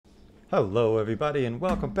Hello everybody and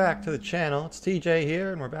welcome back to the channel. It's TJ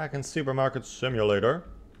here and we're back in Supermarket Simulator.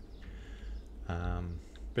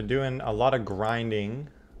 Been doing a lot of grinding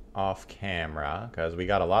off camera because we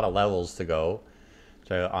got a lot of levels to go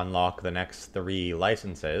to unlock the next 3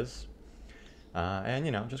 licenses. And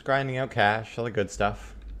you know, just grinding out cash, all the good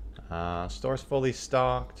stuff. Store's fully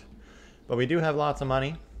stocked, but we do have lots of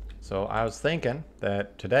money. So I was thinking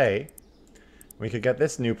that today we could get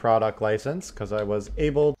this new product license because I was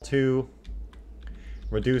able to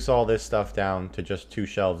reduce all this stuff down to just 2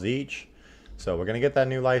 shelves each. So we're going to get that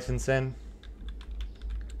new license in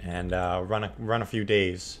and run a few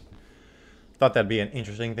days. Thought that'd be an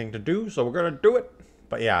interesting thing to do, so we're going to do it.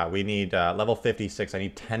 But yeah, we need level 56. I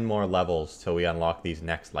need 10 more levels till we unlock these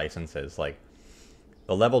next licenses. Like,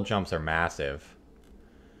 the level jumps are massive,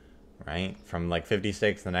 right? From like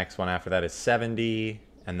 56, the next one after that is 70.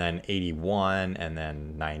 And then 81, and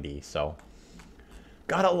then 90. So,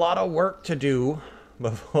 got a lot of work to do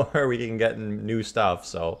before we can get new stuff.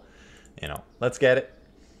 So, you know, let's get it.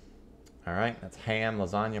 All right, that's ham,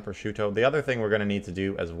 lasagna, prosciutto. The other thing we're going to need to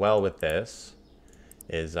do as well with this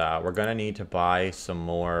is we're going to need to buy some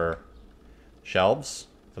more shelves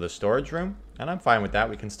for the storage room. And I'm fine with that.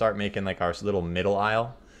 We can start making like our little middle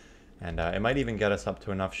aisle. And it might even get us up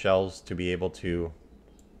to enough shelves to be able to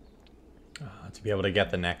get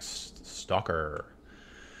the next stalker.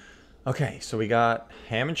 Okay, so we got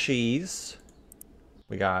ham and cheese.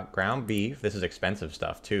 We got ground beef. This is expensive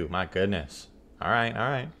stuff too. My goodness. All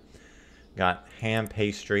right. Got ham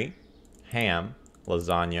pastry, ham,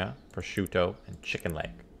 lasagna, prosciutto, and chicken leg.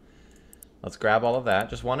 Let's grab all of that.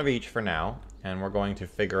 Just one of each for now. And we're going to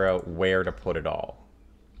figure out where to put it all.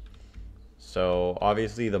 So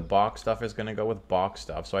obviously the box stuff is going to go with box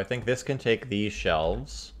stuff. So I think this can take these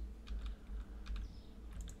shelves.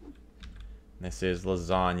 This is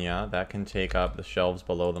lasagna. That can take up the shelves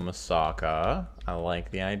below the moussaka. I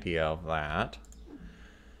like the idea of that.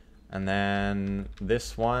 And then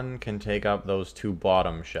this one can take up those 2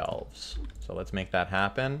 bottom shelves. So let's make that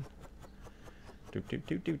happen.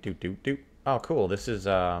 Oh, cool. This is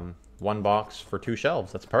 1 box for 2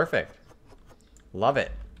 shelves. That's perfect. Love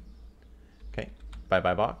it. Okay.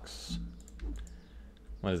 Bye-bye box.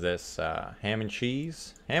 What is this? Ham and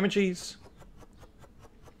cheese? Ham and cheese.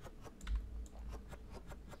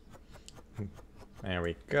 There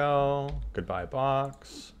we go. Goodbye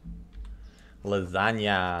box.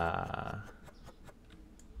 Lasagna.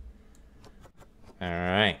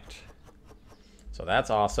 Alright. So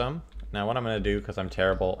that's awesome. Now what I'm going to do, because I'm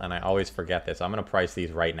terrible and I always forget this, I'm going to price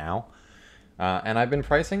these right now. And I've been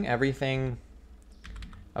pricing everything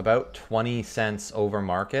about 20 cents over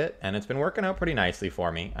market. And it's been working out pretty nicely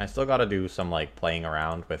for me. I still got to do some like playing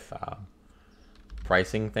around with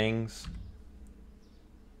pricing things.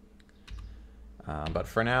 But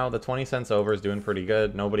for now, the 20 cents over is doing pretty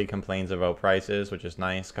good. Nobody complains about prices, which is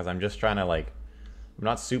nice because I'm just trying to like, I'm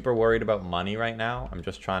not super worried about money right now. I'm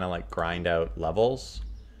just trying to like grind out levels.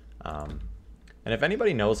 And if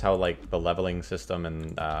anybody knows how like the leveling system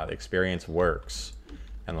and experience works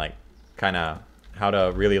and like kind of how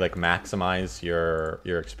to really like maximize your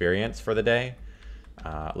experience for the day,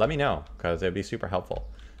 let me know because it'd be super helpful.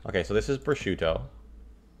 Okay, so this is prosciutto.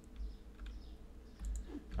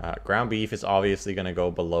 Ground beef is obviously going to go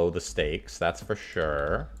below the steaks, that's for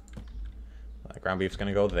sure. Ground beef's going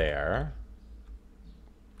to go there.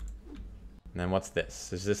 And then what's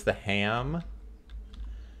this? Is this the ham?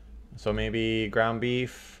 So maybe ground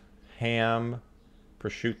beef, ham,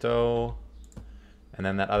 prosciutto, and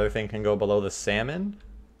then that other thing can go below the salmon?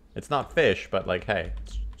 It's not fish, but like, hey,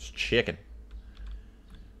 it's chicken.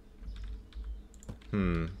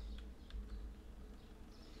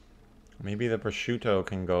 Maybe the prosciutto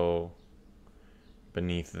can go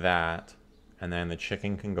beneath that, and then the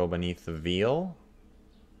chicken can go beneath the veal?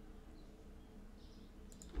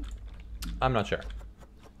 I'm not sure.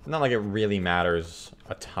 Not like it really matters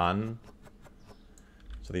a ton.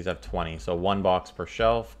 So these have 20, so 1 box per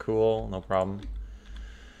shelf. Cool, no problem.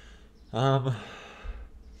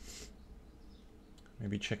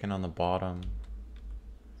 Maybe chicken on the bottom.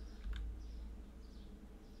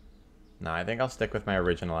 No, I think I'll stick with my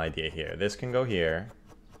original idea here. This can go here.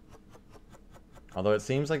 Although it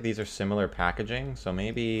seems like these are similar packaging, so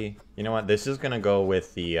maybe, you know what, this is gonna go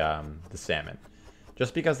with the salmon.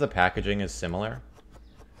 Just because the packaging is similar.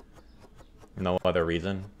 No other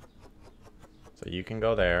reason. So you can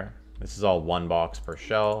go there. This is all 1 box per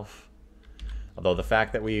shelf. Although the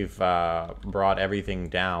fact that we've brought everything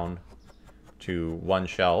down to 1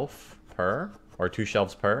 shelf per, or 2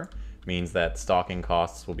 shelves per, means that stocking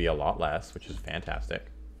costs will be a lot less, which is fantastic.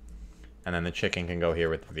 And then the chicken can go here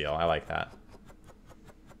with the veal. I like that.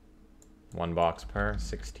 1 box per,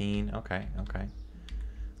 16. Okay, okay.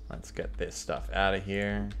 Let's get this stuff out of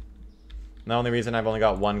here. The only reason I've only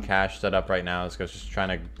got 1 cache set up right now is because just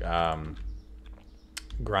trying to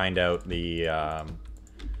grind out the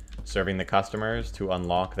serving the customers to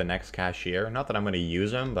unlock the next cashier. Not that I'm going to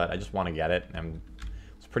use them, but I just want to get it.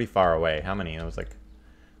 It's pretty far away. How many? It was like,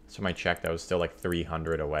 so I checked, that was still like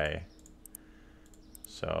 300 away.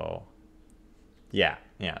 So yeah,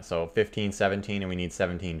 so 15, 17, and we need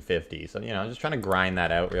 1750. So, you know, just trying to grind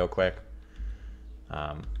that out real quick.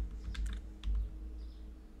 I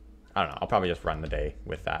don't know, I'll probably just run the day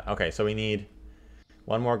with that. Okay, so we need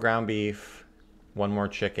 1 more ground beef, 1 more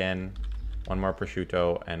chicken, 1 more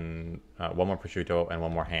prosciutto, and 1 more prosciutto and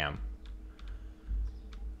 1 more ham.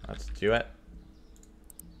 Let's do it.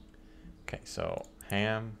 Okay, so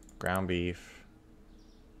ham, ground beef,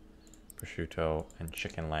 prosciutto, and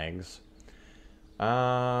chicken legs.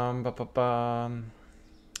 I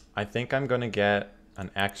think I'm gonna get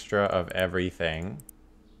an extra of everything.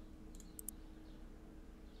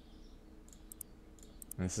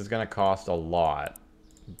 And this is gonna cost a lot,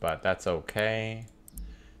 but that's okay,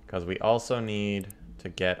 because we also need to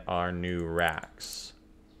get our new racks.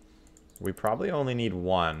 We probably only need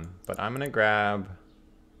 1, but I'm gonna grab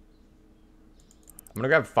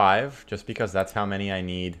 5, just because that's how many I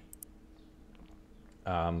need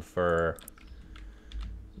for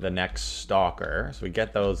the next stalker. So we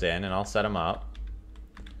get those in, and I'll set them up.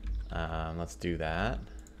 Let's do that.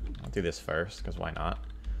 I'll do this first, because why not?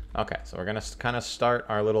 Okay, so we're gonna kind of start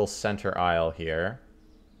our little center aisle here.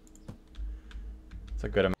 It's a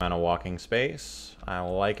good amount of walking space. I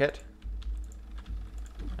like it.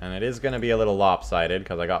 And it is gonna be a little lopsided,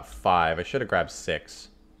 because I got 5. I should have grabbed 6,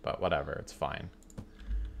 but whatever, it's fine.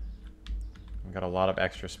 We've got a lot of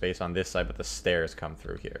extra space on this side, but the stairs come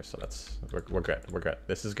through here, so we're good. We're good.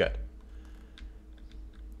 This is good.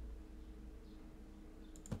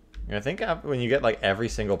 I think when you get like every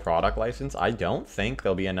single product license, I don't think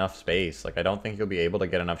there'll be enough space. Like, I don't think you'll be able to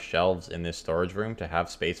get enough shelves in this storage room to have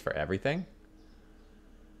space for everything.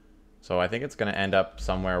 So I think it's going to end up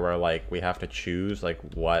somewhere where like we have to choose like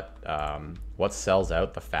what sells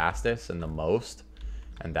out the fastest and the most.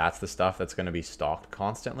 And that's the stuff that's going to be stocked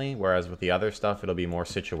constantly. Whereas with the other stuff, it'll be more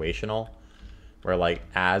situational, where like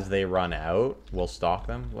as they run out, we'll stock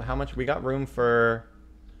them. Well, how much? We got room for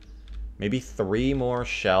maybe 3 more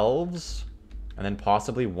shelves, and then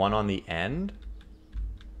possibly 1 on the end.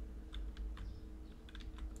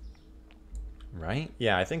 Right?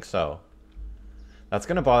 Yeah, I think so. That's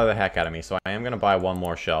going to bother the heck out of me, so I am going to buy 1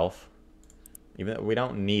 more shelf. Even though we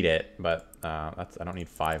don't need it, but I don't need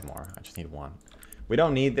 5 more. I just need 1. We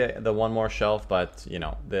don't need the 1 more shelf, but, you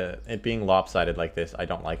know, it being lopsided like this, I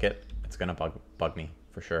don't like it. It's going to bug me,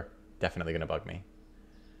 for sure. Definitely going to bug me.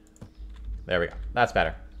 There we go. That's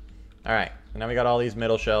better. All right, and now we got all these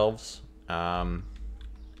middle shelves. I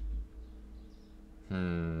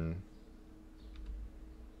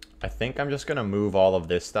think I'm just gonna move all of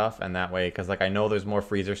this stuff, and that way, because like I know there's more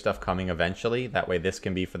freezer stuff coming eventually. That way, this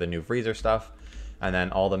can be for the new freezer stuff, and then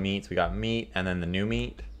all the meats. We got meat, and then the new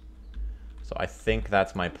meat. So I think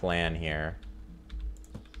that's my plan here.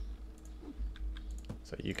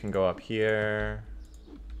 So you can go up here.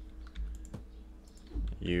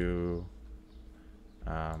 You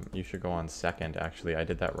should go on second. Actually, I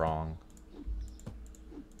did that wrong.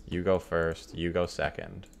 You go first. You go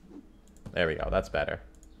second. There we go. That's better.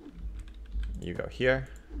 You go here.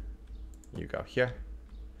 You go here.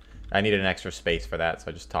 I needed an extra space for that,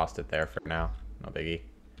 so I just tossed it there for now. No biggie.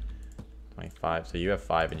 25. So you have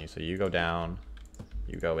 5 in you. So you go down.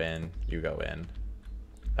 You go in. You go in.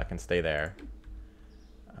 That can stay there.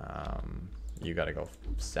 You got to go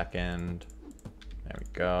second. There we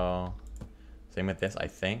go. Same with this, I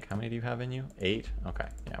think. How many do you have in you? 8? Okay,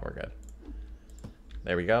 yeah, we're good.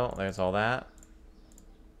 There we go. There's all that.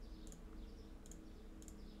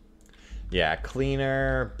 Yeah,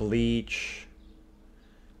 cleaner, bleach,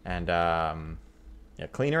 and yeah,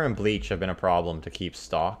 cleaner and bleach have been a problem to keep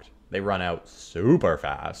stocked. They run out super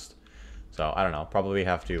fast. So, I don't know. Probably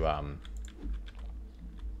have to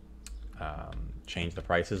change the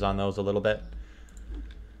prices on those a little bit.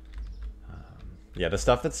 Yeah, the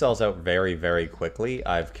stuff that sells out very, very quickly,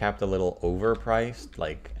 I've kept a little overpriced,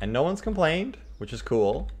 like, and no one's complained, which is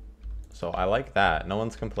cool. So I like that. No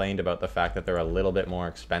one's complained about the fact that they're a little bit more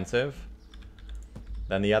expensive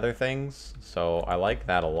than the other things. So I like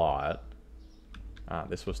that a lot.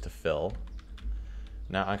 This was to fill.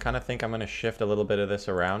 Now I kind of think I'm going to shift a little bit of this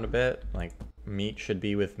around a bit. Like, meat should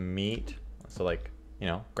be with meat. So like, you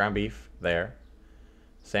know, ground beef there.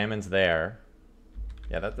 Salmon's there.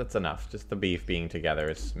 Yeah, that's enough. Just the beef being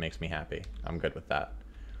together makes me happy. I'm good with that.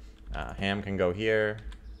 Ham can go here.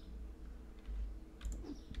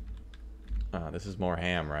 This is more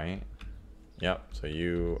ham, right? Yep, so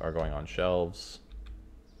you are going on shelves.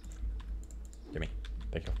 Gimme.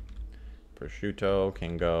 Thank you. Prosciutto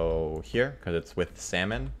can go here because it's with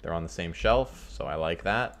salmon. They're on the same shelf, so I like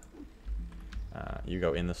that. You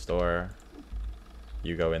go in the store.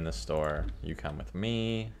 You go in the store. You come with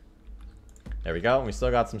me. There we go. We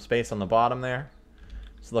still got some space on the bottom there.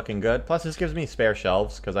 It's looking good. Plus, this gives me spare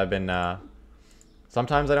shelves because I've been...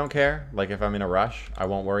 sometimes I don't care. Like, if I'm in a rush, I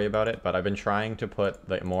won't worry about it. But I've been trying to put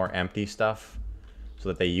the more empty stuff so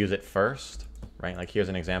that they use it first, right? Like, here's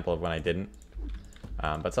an example of when I didn't.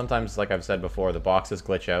 But sometimes, like I've said before, the boxes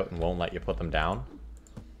glitch out and won't let you put them down.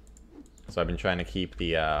 So I've been trying to keep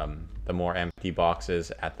the more empty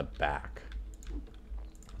boxes at the back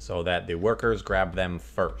so that the workers grab them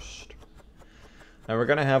first. Now we're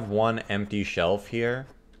going to have one empty shelf here,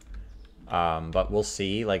 but we'll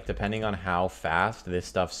see. Like, depending on how fast this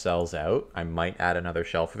stuff sells out, I might add another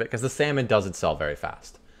shelf of it because the salmon doesn't sell very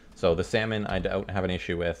fast. So the salmon I don't have an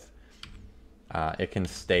issue with. It can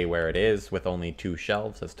stay where it is with only 2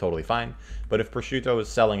 shelves. That's totally fine. But if prosciutto is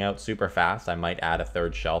selling out super fast, I might add a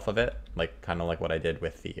 3rd shelf of it, like kind of like what I did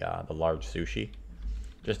with the large sushi,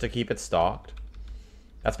 just to keep it stocked.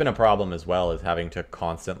 That's been a problem as well, is having to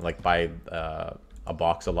buy a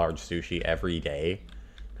box of large sushi every day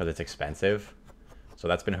because it's expensive. So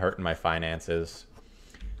that's been hurting my finances.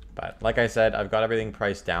 But like I said, I've got everything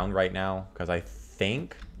priced down right now because I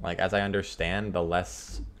think, like, as I understand, the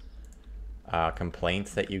less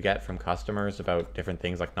complaints that you get from customers about different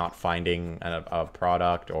things, like not finding a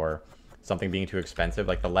product or something being too expensive,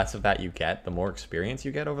 like the less of that you get, the more experience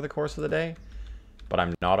you get over the course of the day. But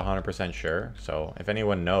I'm not 100% sure, so if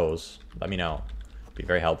anyone knows, let me know. It'd be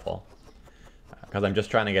very helpful. Because I'm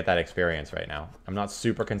just trying to get that experience right now. I'm not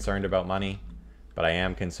super concerned about money, but I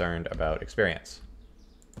am concerned about experience.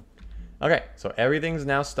 Okay, so everything's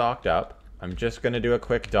now stocked up. I'm just going to do a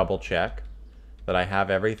quick double check that I have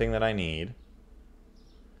everything that I need.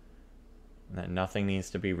 And that nothing needs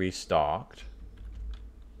to be restocked.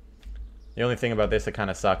 The only thing about this that kind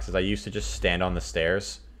of sucks is I used to just stand on the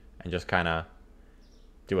stairs and just kind of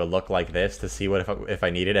do a look like this to see what if I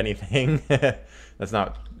needed anything. That's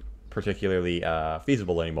not particularly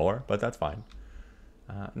feasible anymore, but that's fine.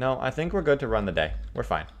 No, I think we're good to run the day. We're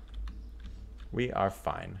fine. We are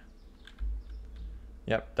fine.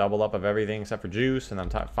 Yep, double up of everything except for juice, and I'm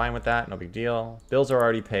fine with that. No big deal. Bills are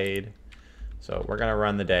already paid, so we're going to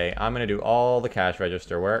run the day. I'm going to do all the cash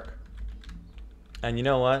register work. And you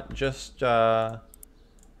know what? Just because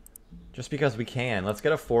we can. Let's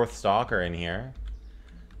get a 4th stalker in here.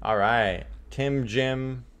 All right. Tim,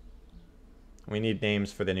 Jim. We need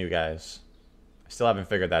names for the new guys. I still haven't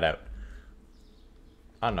figured that out.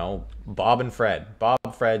 I don't know. Bob and Fred. Bob,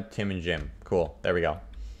 Fred, Tim, and Jim. Cool. There we go.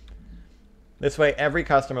 This way, every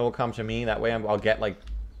customer will come to me. That way, I'll get, like,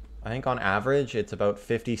 I think on average, it's about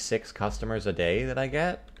 56 customers a day that I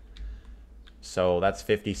get. So that's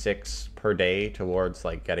 56 per day towards,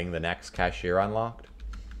 like, getting the next cashier unlocked.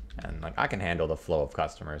 And, like, I can handle the flow of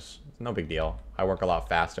customers. No big deal. I work a lot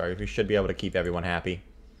faster. We should be able to keep everyone happy.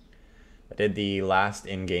 I did the last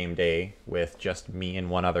in-game day with just me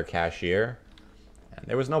and one other cashier. And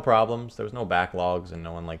there was no problems. There was no backlogs and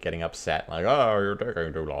no one, like, getting upset. Like, oh, you're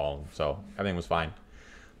taking too long. So everything was fine.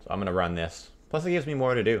 So I'm going to run this. Plus, it gives me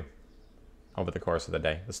more to do over the course of the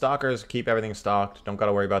day. The stalkers, keep everything stocked. Don't got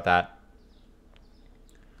to worry about that.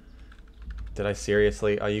 Did I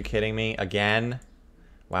seriously? Are you kidding me? Again?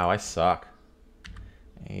 Wow, I suck.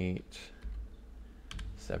 8,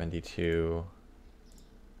 72,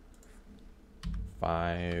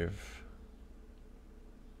 5,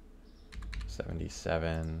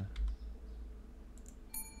 77.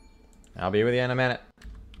 I'll be with you in a minute.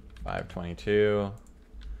 522.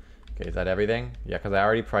 Okay, is that everything? Yeah, because I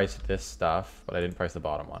already priced this stuff, but I didn't price the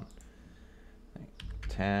bottom one.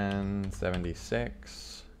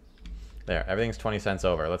 1076. There, everything's 20 cents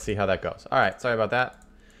over. Let's see how that goes. All right, sorry about that.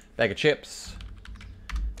 Bag of chips.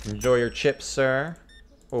 Enjoy your chips, sir.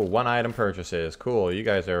 Oh, 1 item purchases. Cool. You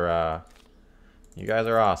guys are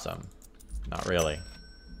awesome. Not really.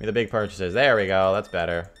 Give me the big purchases. There we go. That's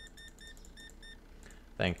better.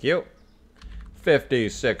 Thank you.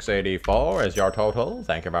 56.84 is your total.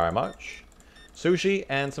 Thank you very much. Sushi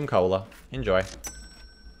and some cola. Enjoy.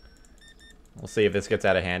 We'll see if this gets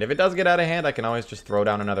out of hand. If it does get out of hand, I can always just throw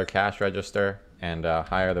down another cash register and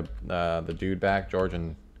hire the dude back. George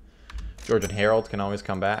and Harold can always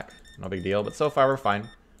come back. No big deal. But so far, we're fine.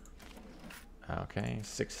 Okay,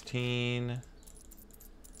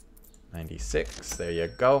 16.96. There you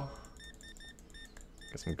go.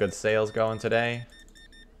 Got some good sales going today.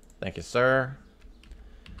 Thank you, sir.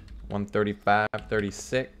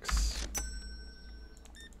 135.36.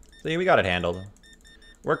 See, we got it handled.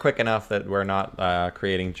 We're quick enough that we're not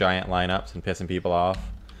creating giant lineups and pissing people off.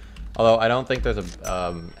 Although I don't think there's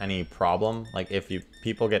any problem, like if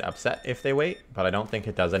people get upset if they wait, but I don't think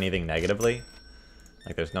it does anything negatively.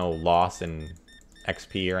 Like there's no loss in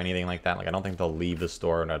XP or anything like that. Like I don't think they'll leave the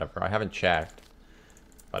store or whatever. I haven't checked,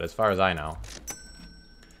 but as far as I know.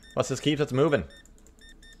 Plus this keeps us moving.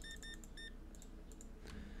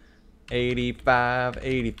 85,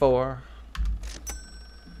 84.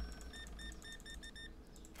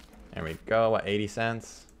 There we go. What, 80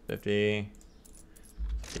 cents? 50,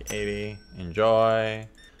 80. Enjoy.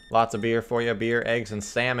 Lots of beer for you. Beer, eggs, and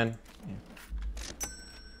salmon.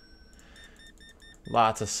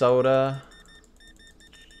 Lots of soda.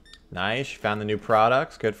 Nice. You found the new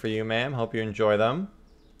products. Good for you, ma'am. Hope you enjoy them.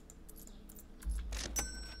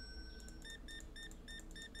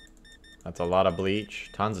 That's a lot of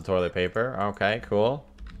bleach. Tons of toilet paper. Okay, cool.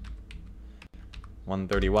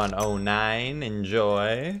 131.09.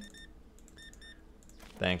 Enjoy.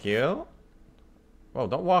 Thank you. Whoa,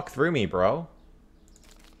 don't walk through me, bro.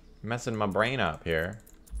 You're messing my brain up here.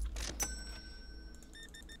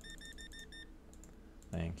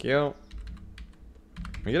 Thank you.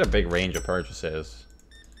 We get a big range of purchases.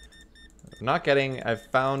 I've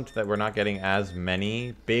found that we're not getting as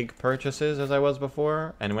many big purchases as I was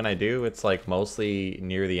before. And when I do, it's like mostly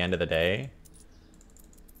near the end of the day.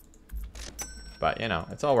 But, you know,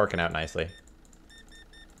 it's all working out nicely.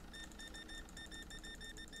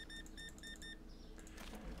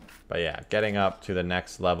 But yeah, getting up to the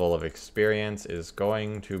next level of experience is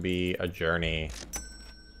going to be a journey.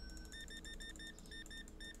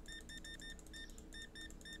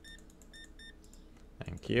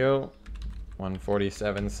 Thank you.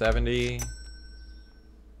 147.70.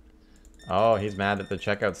 Oh, he's mad that the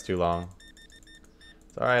checkout's too long.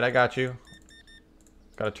 It's alright, I got you.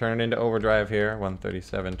 Gotta turn it into overdrive here.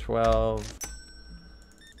 137.12.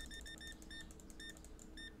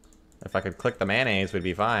 If I could click the mayonnaise, we'd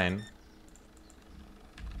be fine.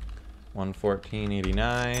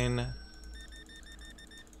 114.89.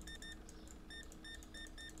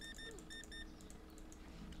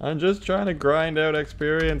 I'm just trying to grind out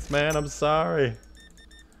experience, man. I'm sorry.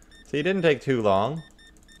 See, it didn't take too long.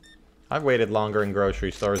 I've waited longer in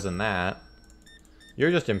grocery stores than that. You're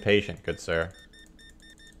just impatient, good sir.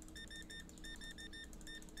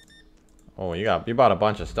 Oh, you bought a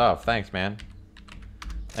bunch of stuff. Thanks, man.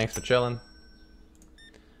 Thanks for chilling.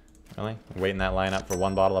 Really? Waiting that line up for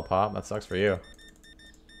one bottle of pop? That sucks for you.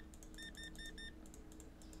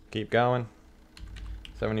 Keep going.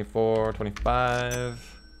 74.25.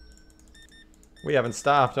 We haven't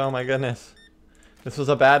stopped. Oh my goodness. This was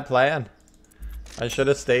a bad plan. I should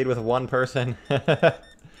have stayed with one person.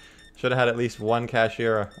 Should have had at least one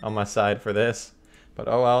cashier on my side for this. But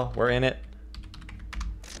oh well, we're in it.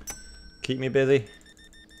 Keep me busy.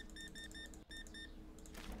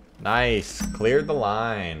 Nice. Cleared the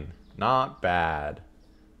line. Not bad.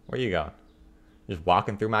 Where you going? Just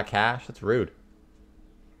walking through my cash? That's rude.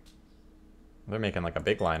 They're making like a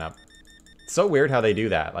big lineup. It's so weird how they do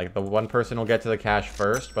that. Like the one person will get to the cash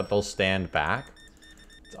first, but they'll stand back.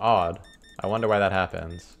 It's odd. I wonder why that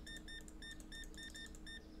happens.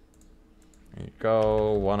 There you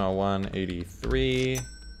go. 101.83.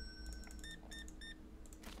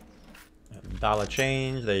 Dollar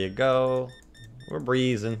change. There you go. We're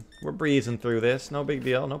breezing. We're breezing through this. No big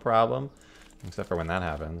deal. No problem. Except for when that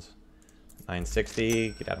happens. 960.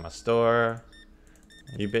 Get out of my store.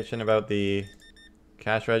 Are you bitching about the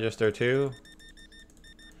cash register too?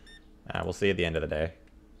 We'll see at the end of the day.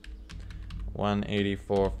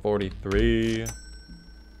 184.43.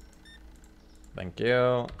 Thank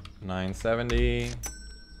you. 970. There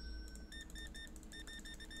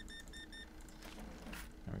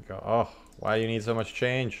we go. Oh, why do you need so much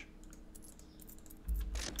change?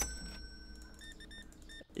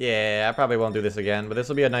 Yeah, I probably won't do this again, but this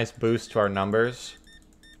will be a nice boost to our numbers.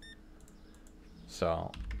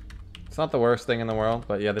 So, it's not the worst thing in the world,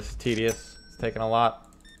 but yeah, this is tedious. It's taking a lot.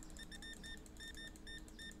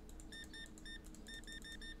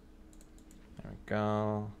 There we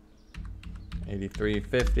go.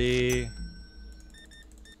 83.50.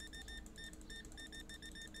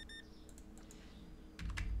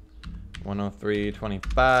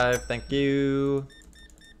 $103.25. Thank you.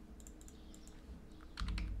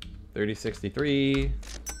 30.63.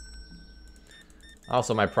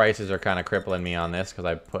 Also, my prices are kind of crippling me on this because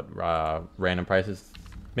I put random prices.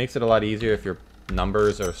 Makes it a lot easier if your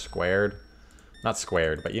numbers are squared. Not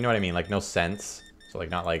squared, but you know what I mean, like no cents. So like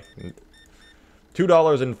not like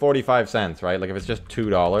 $2.45, right? Like, if it's just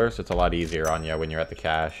 $2, it's a lot easier on you when you're at the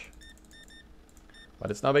cash.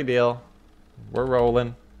 But it's no big deal. We're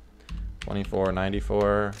rolling.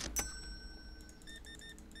 24.94.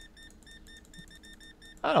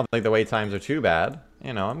 I don't think the wait times are too bad.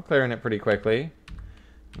 You know, I'm clearing it pretty quickly.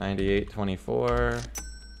 98.24.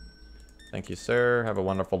 Thank you, sir. Have a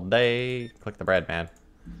wonderful day. Click the bread, man.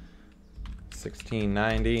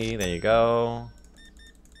 16.90. There you go.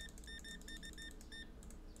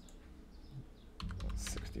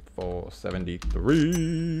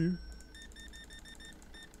 64.73.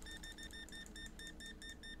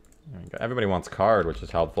 There we go. Everybody wants card, which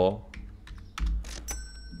is helpful.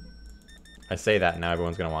 I say that now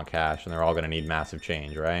everyone's going to want cash, and they're all going to need massive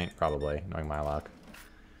change, right? Probably, knowing my luck.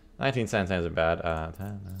 19 cents isn't bad.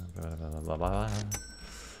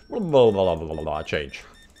 Change.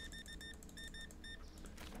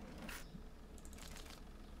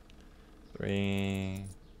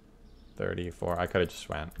 3.34. I could have just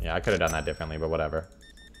went. Yeah, I could have done that differently, but whatever.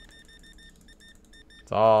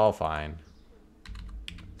 It's all fine.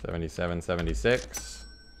 77.76.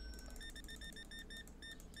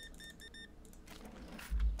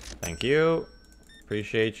 Thank you.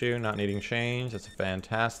 Appreciate you not needing change. That's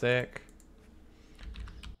fantastic.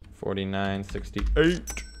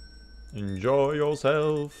 49.68. Enjoy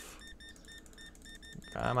yourself.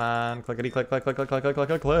 Come on. Clickety click, click, click, click, click, click, click,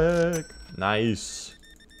 click, click. Nice.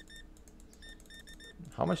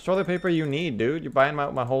 How much toilet paper you need, dude? You're buying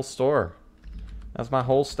my whole store. That's my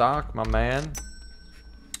whole stock, my man.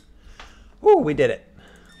 Woo, we did it.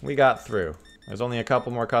 We got through. There's only a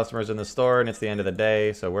couple more customers in the store, and it's the end of the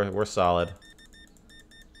day, so we're solid.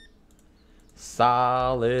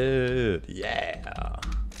 Solid. Yeah.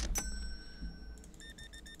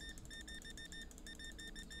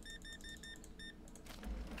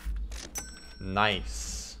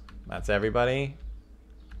 Nice. That's everybody.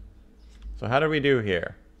 So how did we do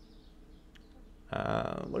here?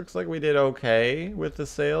 Looks like we did okay with the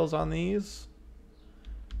sales on these.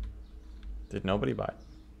 Did nobody buy?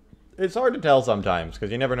 It's hard to tell sometimes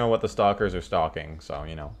because you never know what the stalkers are stalking, so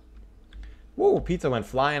you know. Whoa, pizza went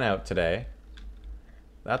flying out today.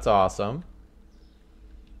 That's awesome.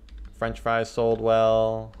 French fries sold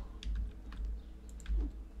well.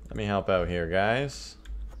 Let me help out here, guys.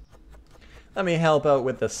 Let me help out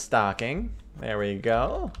with the stocking. There we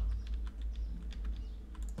go.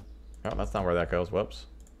 Oh, that's not where that goes. Whoops.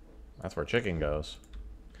 That's where chicken goes.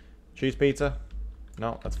 Cheese pizza.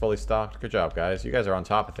 No, that's fully stocked. Good job, guys. You guys are on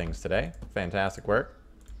top of things today. Fantastic work.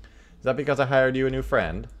 Is that because I hired you a new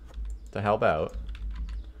friend to help out?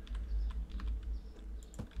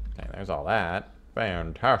 Okay, there's all that.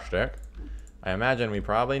 Fantastic. I imagine we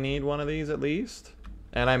probably need one of these at least.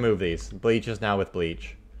 And I move these. Bleach is now with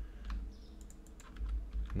bleach.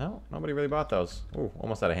 No, nobody really bought those. Ooh,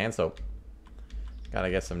 almost out of hand soap. Gotta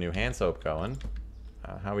get some new hand soap going.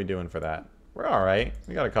 How are we doing for that? We're alright.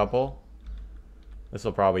 We got a couple. This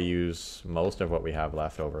will probably use most of what we have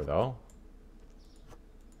left over, though.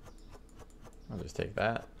 I'll just take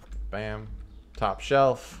that. Bam. Top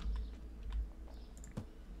shelf.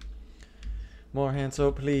 More hand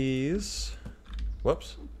soap, please.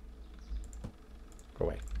 Whoops. Go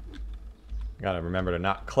away. Gotta remember to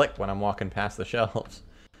not click when I'm walking past the shelves.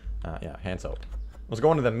 Yeah, hand soap. I was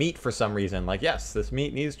going to the meat for some reason. Like, yes, this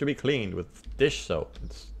meat needs to be cleaned with dish soap.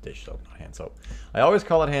 It's dish soap, not hand soap. I always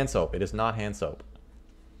call it hand soap. It is not hand soap.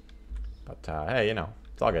 But, hey, you know,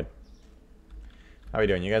 it's all good. How are we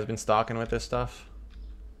doing? You guys been stocking with this stuff?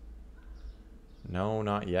 No,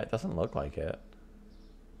 not yet. Doesn't look like it.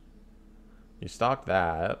 You stocked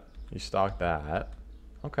that. You stocked that.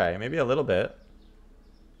 Okay, maybe a little bit.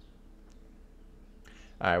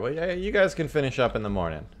 Alright, well, yeah, you guys can finish up in the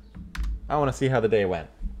morning. I want to see how the day went.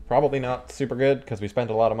 Probably not super good because we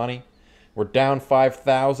spent a lot of money. We're down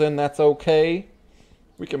 5,000. That's okay.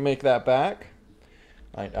 We can make that back.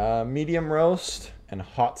 All right, medium roast and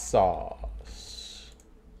hot sauce.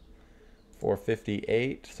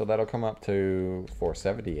 458. So that'll come up to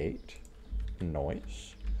 478.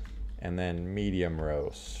 Nice. And then medium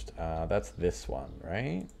roast. That's this one,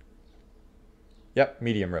 right? Yep,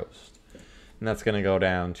 medium roast. And that's going to go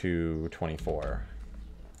down to 24.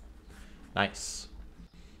 Nice.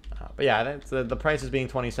 But yeah, that's, the price is being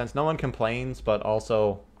 20 cents. No one complains, but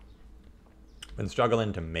also been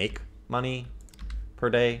struggling to make money per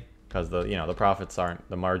day because the profits aren't,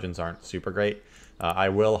 the margins aren't super great. I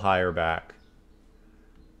will hire back.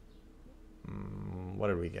 What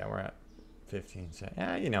did we get? We're at 15 cents.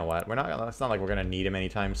 Yeah, you know what? It's not like we're gonna need them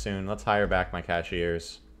anytime soon. Let's hire back my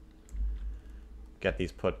cashiers. Get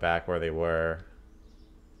these put back where they were.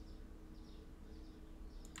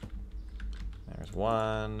 There There's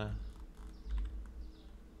one.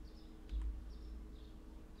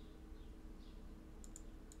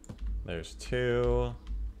 There's two.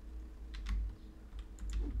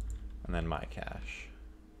 And then my cash.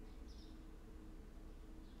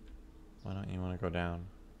 Why don't you want to go down?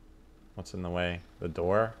 What's in the way? The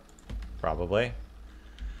door? Probably.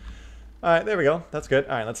 Alright, there we go. That's good.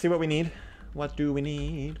 Alright, let's see what we need. What do we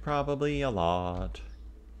need? Probably a lot.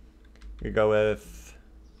 We go with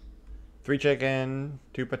 3 chicken,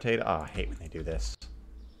 2 potato. Oh, I hate when they do this.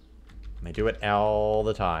 They do it all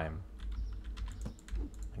the time.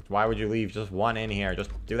 Like, why would you leave just one in here?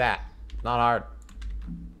 Just do that. It's not hard.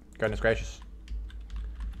 Goodness gracious.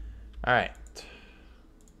 Alright.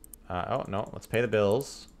 Oh, no. Let's pay the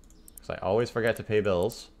bills. Because I always forget to pay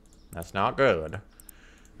bills. That's not good.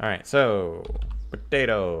 Alright, so...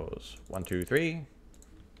 potatoes. 1, 2, 3.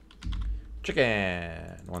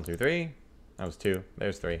 Chicken. 1, 2, 3. That was 2.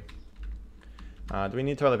 There's 3. Do we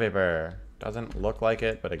need toilet paper? Doesn't look like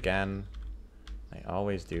it, but again, I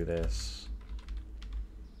always do this.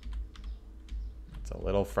 It's a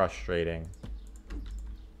little frustrating.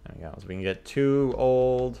 There we go. So we can get 2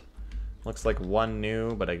 old. Looks like 1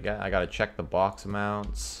 new, but again, I gotta check the box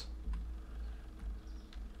amounts.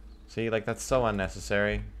 See, like, that's so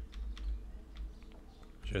unnecessary.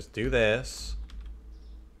 Just do this.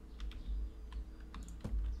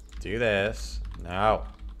 Do this. No.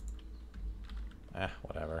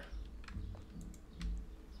 Whatever.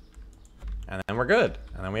 And then we're good.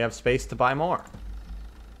 And then we have space to buy more.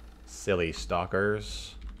 Silly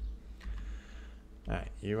stalkers.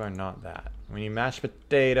 Alright, you are not that. We need mashed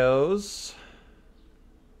potatoes.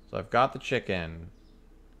 So I've got the chicken.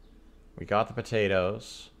 We got the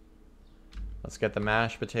potatoes. Let's get the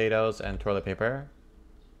mashed potatoes and toilet paper.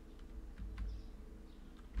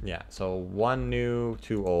 Yeah, so 1 new,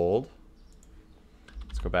 2 old.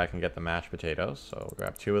 Let's go back and get the mashed potatoes. So we'll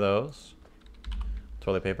grab 2 of those.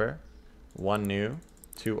 Toilet paper. 1 new,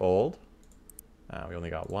 2 old. We only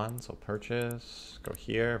got 1, so purchase. Go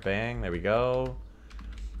here, bang, there we go.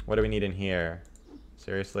 What do we need in here?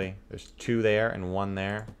 Seriously? There's 2 there and 1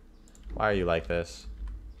 there. Why are you like this?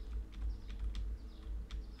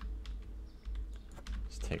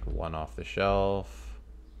 Let's take 1 off the shelf.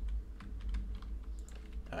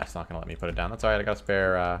 That's not gonna let me put it down. That's alright, I got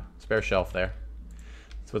a spare shelf there.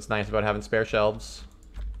 That's what's nice about having spare shelves.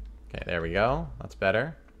 Okay, there we go. That's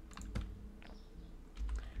better.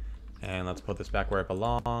 And let's put this back where it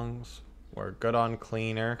belongs. We're good on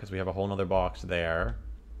cleaner because we have a whole nother box there.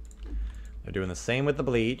 They're doing the same with the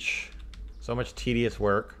bleach. So much tedious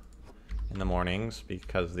work in the mornings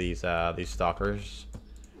because these stalkers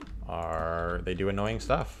they do annoying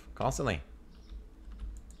stuff constantly.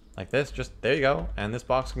 Like this, just there you go, and this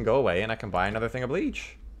box can go away, and I can buy another thing of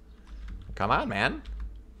bleach. Come on, man.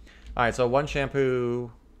 All right, so 1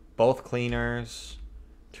 shampoo, both cleaners,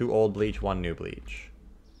 2 old bleach, 1 new bleach.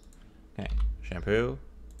 Okay, shampoo,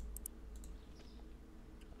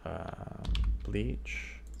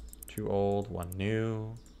 bleach, 2 old, 1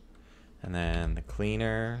 new, and then the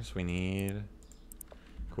cleaners we need.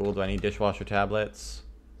 Cool. Do I need dishwasher tablets?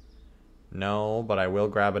 No, but I will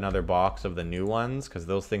grab another box of the new ones because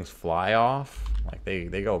those things fly off. Like,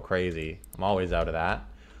 they go crazy. I'm always out of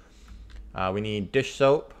that. We need dish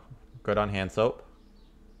soap. Good on hand soap.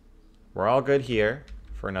 We're all good here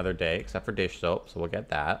for another day, except for dish soap, so we'll get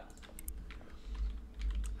that.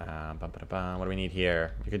 What do we need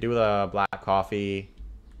here? We could do the black coffee,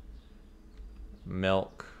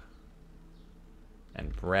 milk,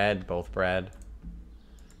 and bread, both bread.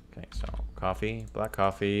 Okay, so coffee, black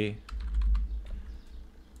coffee,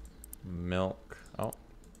 milk. Oh,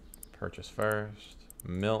 purchase first.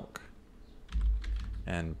 Milk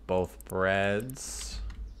and both breads.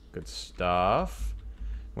 Good stuff.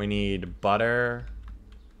 We need butter.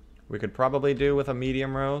 We could probably do with a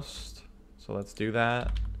medium roast. So let's do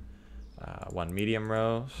that. 1 medium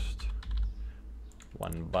roast.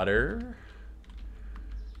 1 butter.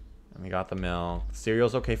 And we got the milk.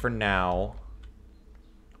 Cereal's okay for now.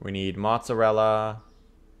 We need mozzarella.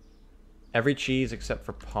 Every cheese except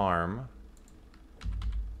for Parm.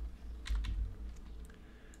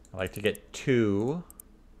 I like to get 2.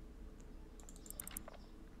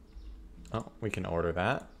 Oh, we can order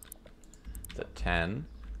that. It's at 10.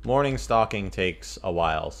 Morning stocking takes a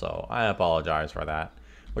while, so I apologize for that.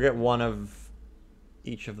 We'll get 1 of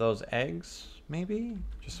each of those eggs, maybe?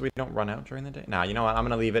 Just so we don't run out during the day. Nah, you know what? I'm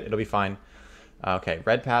going to leave it. It'll be fine. Okay,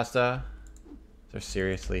 red pasta. They're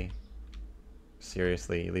seriously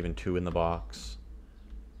leaving 2 in the box.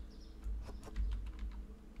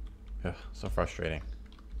 Ugh, so frustrating.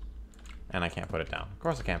 And I can't put it down. Of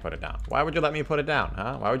course I can't put it down. Why would you let me put it down,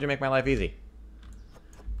 huh? Why would you make my life easy?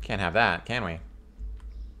 Can't have that, can we?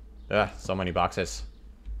 Ugh, so many boxes.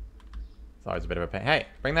 It's always a bit of a pain. Hey,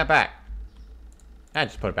 bring that back. I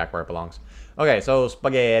just put it back where it belongs. Okay, so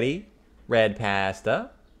spaghetti, red pasta,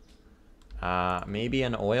 maybe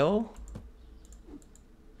an oil.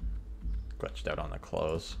 Glitched out on the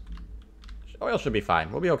clothes. Oil should be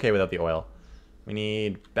fine. We'll be okay without the oil. We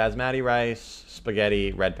need basmati rice,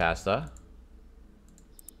 spaghetti, red pasta.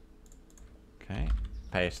 Okay,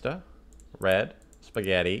 pasta, red,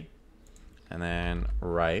 spaghetti, and then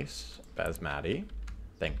rice, basmati.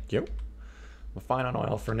 Thank you. We're fine on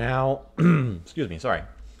oil for now. Excuse me, sorry.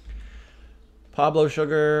 Pablo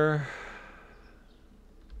sugar.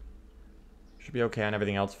 Should be okay on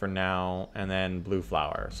everything else for now. And then blue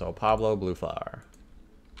flour. So Pablo, blue flour.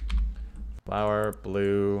 Flour,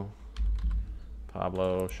 blue,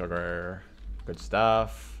 Pablo, sugar. Good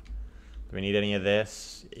stuff. Do we need any of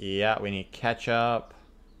this? Yeah, we need ketchup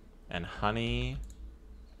and honey.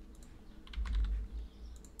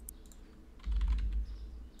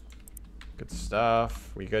 Good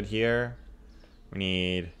stuff. We good here? We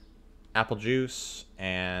need apple juice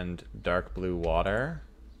and dark blue water.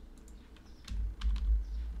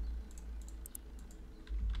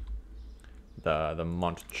 The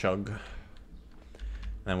Mont Chug. And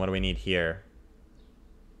then what do we need here?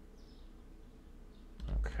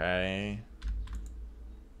 Okay.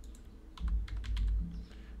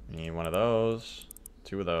 We need one of those.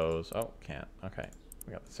 Two of those. Oh, can't. Okay.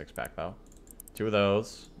 We got the 6-pack though. Two of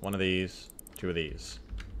those. One of these. Two of these.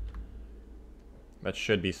 That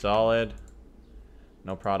should be solid.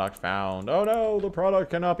 No product found. Oh no, the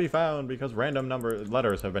product cannot be found because random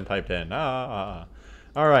letters have been typed in.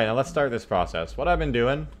 Alright, now let's start this process. What I've been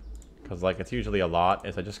doing, because like it's usually a lot,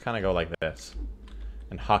 is I just kind of go like this.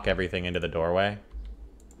 And huck everything into the doorway.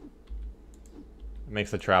 It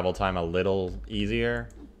makes the travel time a little easier.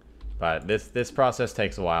 But this process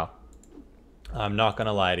takes a while. I'm not going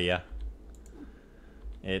to lie to you.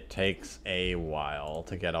 It takes a while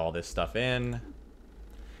to get all this stuff in.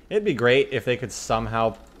 It'd be great if they could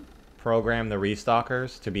somehow program the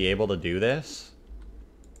restockers to be able to do this.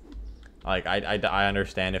 Like, I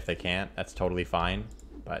understand if they can't. That's totally fine.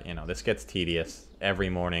 But, you know, this gets tedious. Every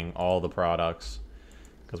morning, all the products.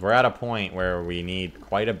 Because we're at a point where we need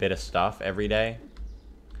quite a bit of stuff every day.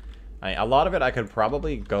 A lot of it I could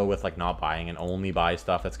probably go with, like, not buying and only buy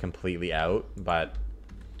stuff that's completely out. But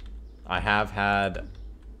I have had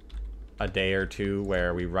a day or two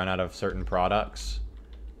where we run out of certain products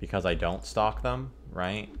because I don't stock them,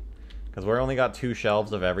 right? Because we're only got 2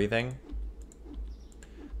 shelves of everything.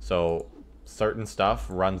 So certain stuff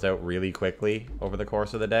runs out really quickly over the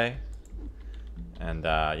course of the day. And,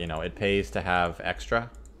 you know, it pays to have extra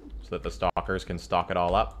so that the stockers can stock it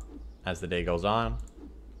all up as the day goes on.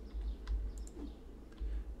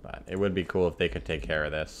 But it would be cool if they could take care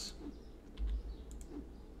of this.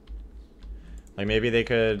 Like, maybe they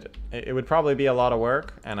could... It would probably be a lot of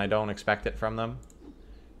work, and I don't expect it from them.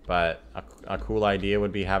 But a cool idea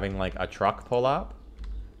would be having, like, a truck pull up.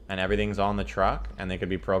 And everything's on the truck, and they could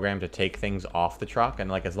be programmed to take things off the truck,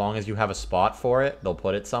 and like as long as you have a spot for it, they'll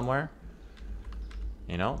put it somewhere.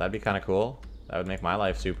 You know, that'd be kind of cool. That would make my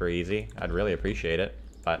life super easy. I'd really appreciate it.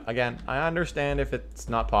 But again, I understand if it's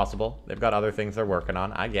not possible. They've got other things they're working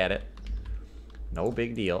on. I get it. No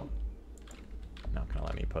big deal. Not gonna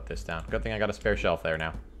let me put this down. Good thing I got a spare shelf there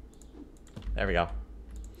now. There we go.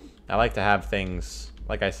 I like to have things,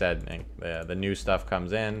 like I said, the new stuff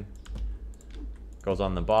comes in. Goes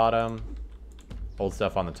on the bottom. Old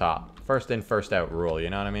stuff on the top. First in, first out rule,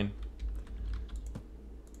 you know what I mean?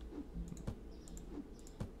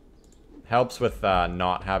 Helps with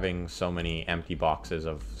not having so many empty boxes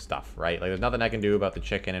of stuff, right? Like, there's nothing I can do about the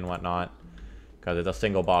chicken and whatnot, because it's a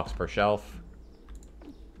single box per shelf.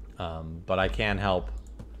 But I can help,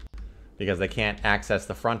 because they can't access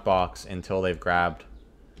the front box until they've grabbed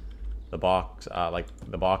the box, like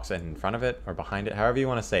the box in front of it, or behind it, however you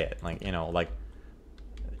want to say it. Like, you know, like,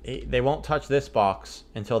 they won't touch this box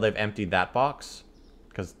until they've emptied that box,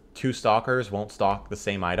 because 2 stalkers won't stock the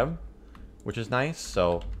same item, which is nice.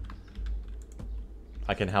 So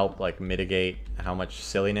I can help like mitigate how much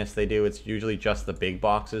silliness they do. It's usually just the big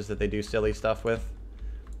boxes that they do silly stuff with,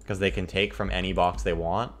 because they can take from any box they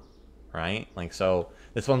want, right? Like, so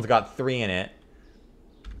this one's got 3 in it,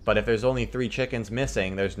 but if there's only 3 chickens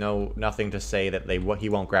missing, there's nothing to say that he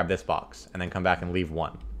won't grab this box and then come back and leave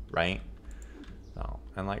 1, right? So,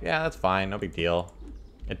 and like, yeah, that's fine, no big deal.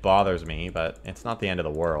 It bothers me, but it's not the end of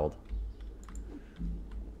the world.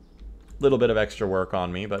 Little bit of extra work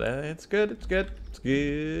on me, but it's good, it's good, it's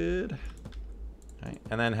good. Right.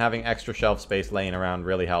 And then having extra shelf space laying around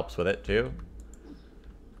really helps with it too.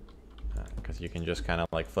 because you can just kind of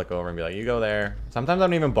like flick over and be like, you go there. Sometimes I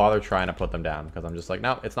don't even bother trying to put them down because I'm just like,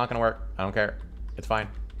 no, it's not going to work. I don't care. It's fine.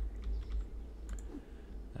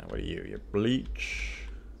 Now, what are you? You're bleach.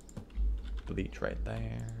 Bleach right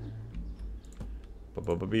there.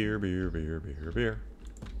 Beer, beer, beer, beer, beer.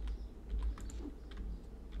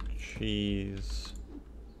 Cheese.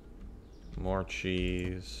 More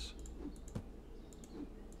cheese.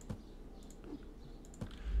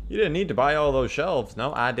 You didn't need to buy all those shelves.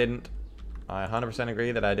 No, I didn't. I 100%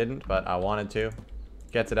 agree that I didn't, but I wanted to.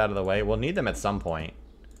 Gets it out of the way. We'll need them at some point,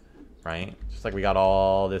 right? Just like we got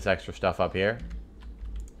all this extra stuff up here.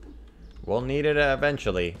 We'll need it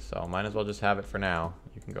eventually, so might as well just have it for now.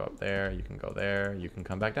 You can go up there, you can go there, you can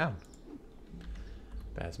come back down.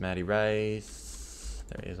 Basmati rice.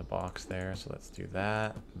 There is a box there, so let's do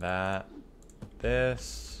that,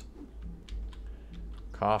 this.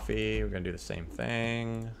 Coffee, we're gonna do the same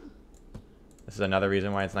thing. This is another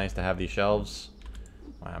reason why it's nice to have these shelves.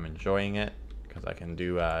 Why I'm enjoying it, because I can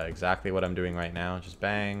do exactly what I'm doing right now. Just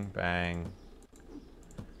bang, bang,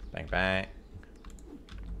 bang, bang.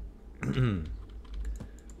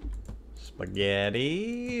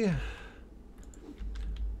 Spaghetti.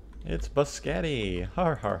 It's biscotti.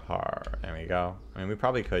 Har har har. There we go. I mean, we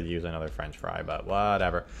probably could use another French fry, but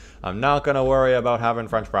whatever. I'm not gonna worry about having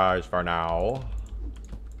French fries for now.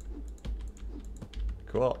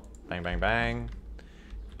 Cool. Bang, bang, bang.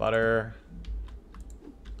 Butter.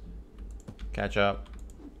 Ketchup.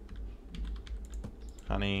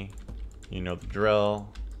 Honey. You know the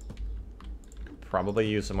drill. Probably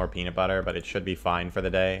use some more peanut butter, but it should be fine for the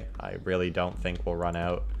day. I really don't think we'll run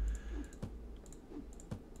out.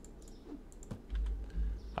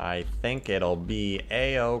 I think it'll be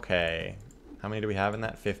a-okay. How many do we have in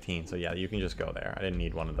that? 15. So yeah, you can just go there. I didn't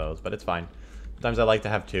need one of those, but it's fine. Sometimes I like to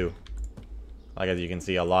have two. Like, as you can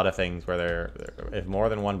see, a lot of things where if more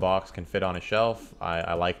than one box can fit on a shelf,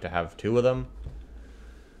 I like to have two of them.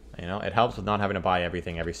 You know, it helps with not having to buy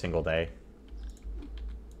everything every single day.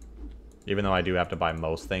 Even though I do have to buy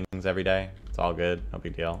most things every day. It's all good. No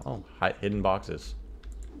big deal. Oh, hidden boxes.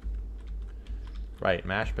 Right,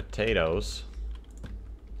 mashed potatoes.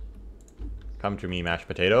 Come to me, mashed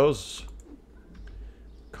potatoes.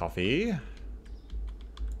 Coffee.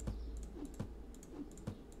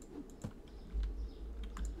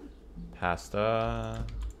 Pasta.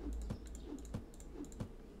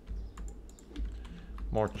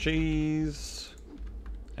 More cheese.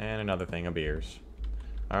 And another thing of beers.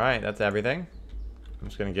 Alright, that's everything. I'm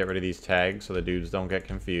just going to get rid of these tags so the dudes don't get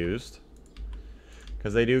confused.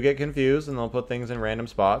 Because they do get confused and they'll put things in random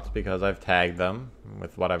spots because I've tagged them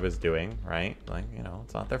with what I was doing, right? Like, you know,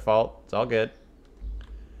 it's not their fault. It's all good.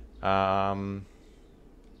 I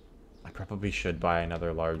probably should buy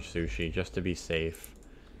another large sushi just to be safe.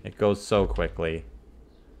 It goes so quickly.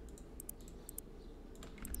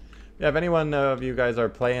 Yeah, if anyone of you guys are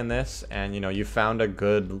playing this and, you know, you found a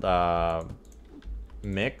good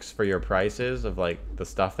mix for your prices of, like, the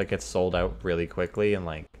stuff that gets sold out really quickly and,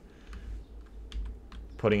 like,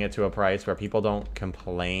 putting it to a price where people don't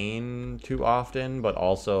complain too often, but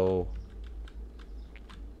also,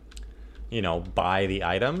 you know, buy the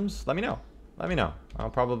items, let me know. Let me know. I'll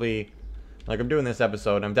probably, like, I'm doing this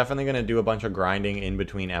episode. I'm definitely going to do a bunch of grinding in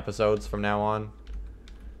between episodes from now on.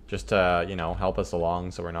 Just to, you know, help us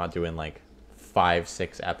along so we're not doing, like,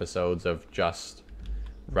 5-6 episodes of just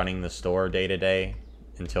running the store day to day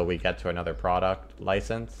until we get to another product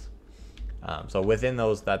license. So within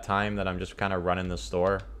that time that I'm just kind of running the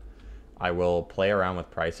store, I will play around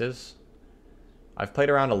with prices. I've played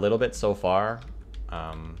around a little bit so far.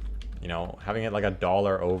 You know, having it like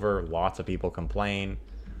 $1 over, lots of people complain.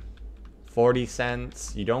 40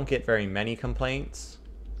 cents, you don't get very many complaints.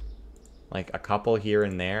 Like a couple here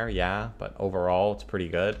and there, yeah, but overall it's pretty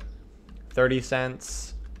good. 30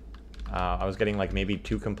 cents, I was getting like maybe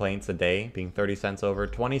 2 complaints a day, being 30 cents over.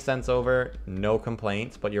 20 cents over, no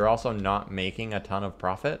complaints, but you're also not making a ton of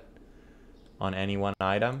profit on any one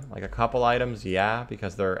item. Like a couple items, yeah,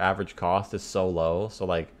 because their average cost is so low. So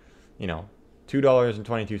like, you know,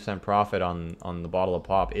 $2.22 profit on the bottle of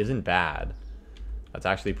pop isn't bad. That's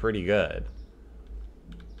actually pretty good.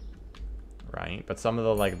 Right? But some of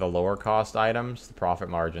the lower cost items, the profit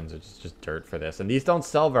margins are just dirt for this. And these don't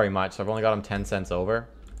sell very much, so I've only got them 10 cents over.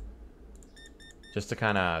 Just to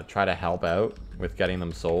kind of try to help out with getting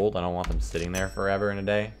them sold. I don't want them sitting there forever in a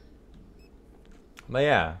day. But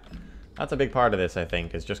yeah, that's a big part of this, I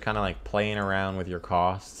think, is just kind of like playing around with your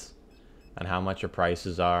costs and how much your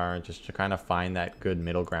prices are, just to kind of find that good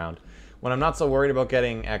middle ground. When I'm not so worried about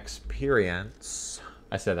getting experience,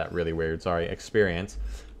 I said that really weird, sorry, experience,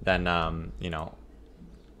 then, you know,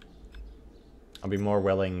 I'll be more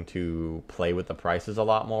willing to play with the prices a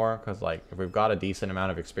lot more, because like if we've got a decent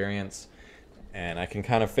amount of experience and I can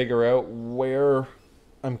kind of figure out where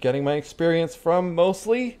I'm getting my experience from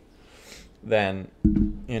mostly, then,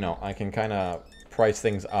 you know, I can kind of price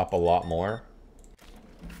things up a lot more,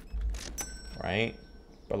 right?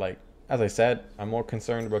 But like, as I said, I'm more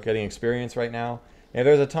concerned about getting experience right now. If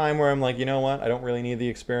there's a time where I'm like, you know what, I don't really need the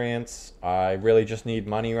experience, I really just need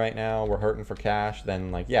money right now, we're hurting for cash,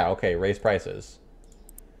 then like, yeah, okay, raise prices.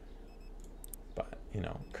 But, you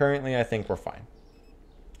know, currently I think we're fine.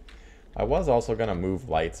 I was also going to move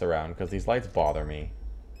lights around because these lights bother me.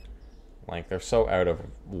 Like, they're so out of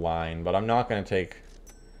line, but I'm not going to take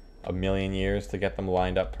a million years to get them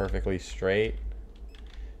lined up perfectly straight.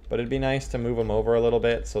 But it'd be nice to move them over a little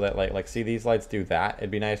bit so that, like see, these lights do that.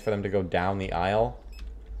 It'd be nice for them to go down the aisle.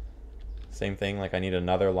 Same thing, like I need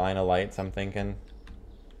another line of lights, I'm thinking.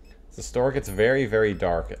 The store gets very, very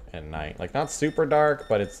dark at night. Like, not super dark,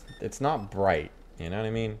 but it's not bright. You know what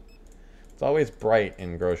I mean? It's always bright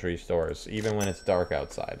in grocery stores, even when it's dark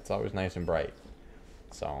outside. It's always nice and bright.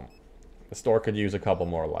 So, the store could use a couple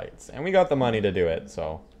more lights. And we got the money to do it,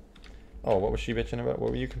 so... Oh, what was she bitching about?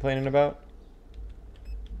 What were you complaining about?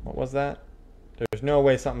 What was that? There's no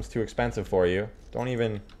way something's too expensive for you. Don't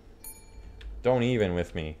even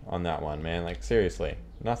with me on that one, man. Like, seriously.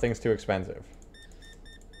 Nothing's too expensive.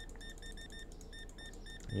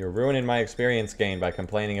 You're ruining my experience gain by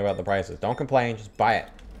complaining about the prices. Don't complain, just buy it.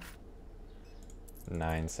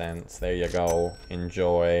 9 cents. There you go.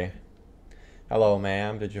 Enjoy. Hello,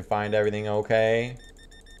 ma'am. Did you find everything okay?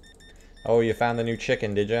 Oh, you found the new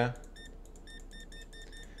chicken, did ya?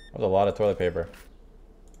 That was a lot of toilet paper.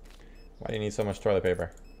 Why do you need so much toilet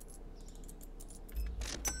paper?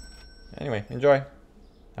 Anyway, enjoy.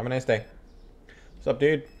 Have a nice day. What's up,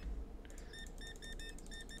 dude?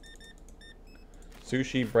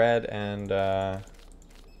 Sushi, bread, and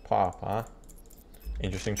pop, huh?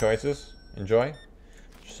 Interesting choices. Enjoy.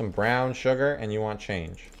 Just some brown sugar, and you want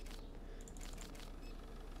change.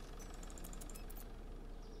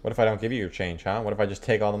 What if I don't give you your change, huh? What if I just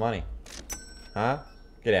take all the money? Huh?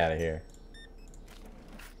 Get out of here.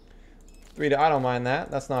 I don't mind that.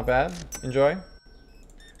 That's not bad. Enjoy.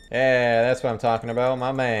 Yeah, that's what I'm talking about,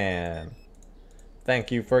 my man.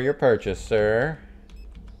 Thank you for your purchase, sir.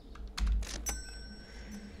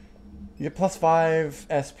 You get plus 5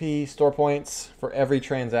 SP store points for every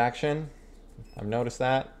transaction. I've noticed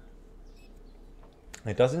that.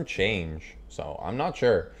 It doesn't change, so I'm not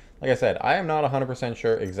sure. Like I said, I am not 100%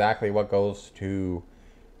 sure exactly what goes to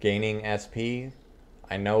gaining SP.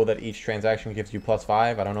 I know that each transaction gives you plus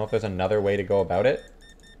 5. I don't know if there's another way to go about it.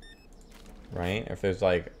 Right? If there's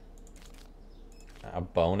like a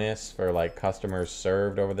bonus for like customers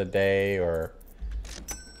served over the day, or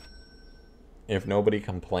if nobody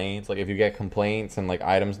complains. Like if you get complaints and like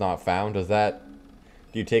items not found, do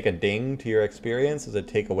you take a ding to your experience? Does it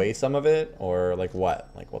take away some of it? Or like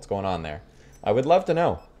what? Like what's going on there? I would love to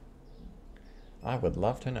know. I would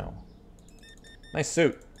love to know. Nice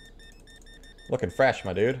suit. Looking fresh,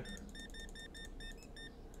 my dude.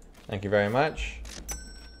 Thank you very much.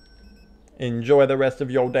 Enjoy the rest of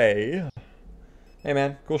your day. Hey,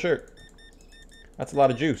 man. Cool shirt. That's a lot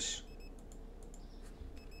of juice.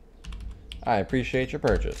 I appreciate your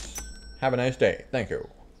purchase. Have a nice day. Thank you.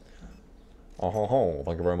 Oh,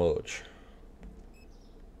 thank you very much.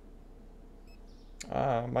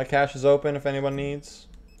 My cash is open if anyone needs.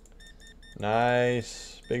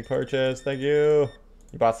 Nice. Big purchase. Thank you.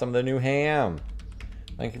 You bought some of the new ham.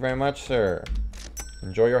 Thank you very much, sir.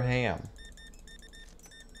 Enjoy your ham.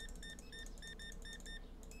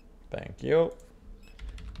 Thank you.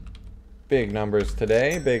 Big numbers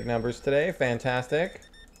today. Big numbers today. Fantastic.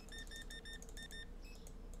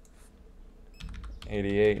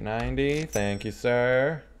 88.90. Thank you,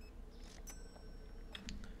 sir.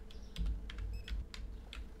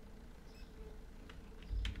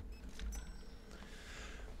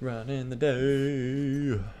 Running the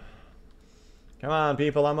day. Come on,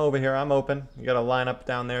 people. I'm over here. I'm open. You got to line up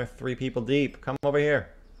down there 3 people deep. Come over here.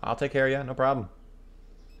 I'll take care of you. No problem.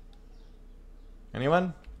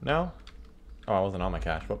 Anyone? No? Oh, I wasn't on my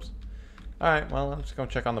cash. Whoops. Alright, well, I'm just going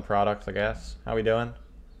to check on the products, I guess. How we doing?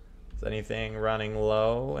 Is anything running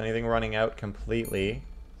low? Anything running out completely?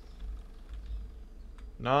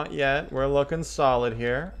 Not yet. We're looking solid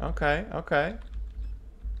here. Okay, okay.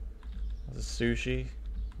 This is sushi.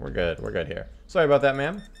 We're good. We're good here. Sorry about that,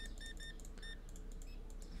 ma'am.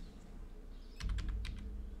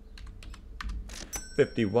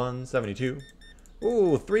 $51.72.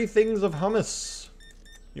 Ooh, 3 things of hummus.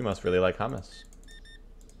 You must really like hummus.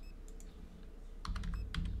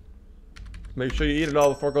 Make sure you eat it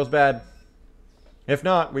all before it goes bad. If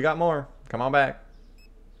not, we got more. Come on back.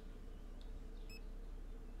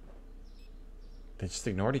 They just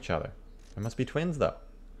ignored each other. They must be twins, though.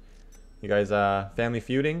 You guys, family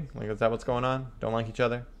feuding? Like, is that what's going on? Don't like each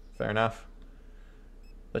other? Fair enough.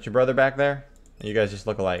 Is that your brother back there? You guys just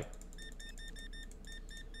look alike.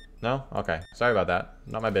 No? Okay. Sorry about that.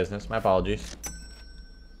 Not my business. My apologies.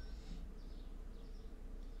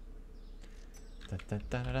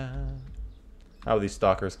 How are these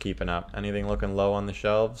stalkers keeping up? Anything looking low on the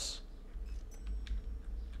shelves?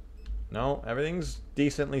 No, everything's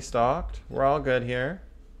decently stocked. We're all good here.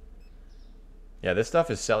 Yeah, this stuff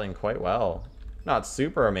is selling quite well. Not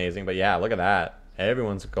super amazing, but yeah, look at that.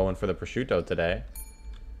 Everyone's going for the prosciutto today.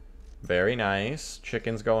 Very nice.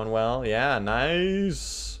 Chicken's going well. Yeah,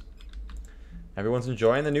 nice. Everyone's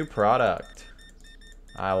enjoying the new product.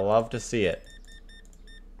 I love to see it.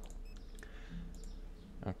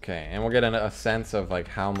 Okay, and we'll get a sense of like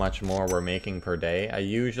how much more we're making per day. I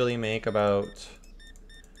usually make about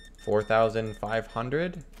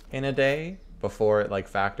 4,500 in a day before it like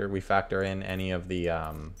we factor in any of the you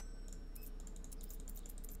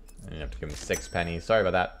have to give me 6 pennies. Sorry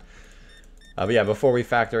about that. But yeah, before we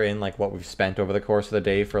factor in like what we've spent over the course of the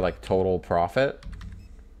day for like total profit.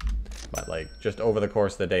 But like just over the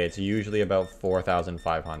course of the day, it's usually about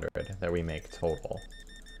 4,500 that we make total.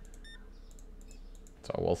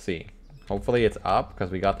 So we'll see. Hopefully it's up because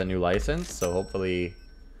we got the new license. So hopefully,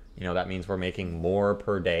 you know, that means we're making more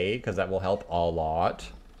per day because that will help a lot.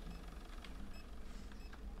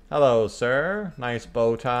 Hello, sir. Nice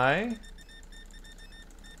bow tie.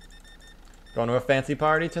 Going to a fancy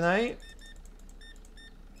party tonight?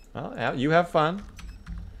 Well, yeah, you have fun.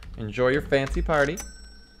 Enjoy your fancy party.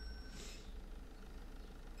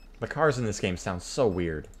 The cars in this game sound so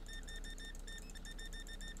weird.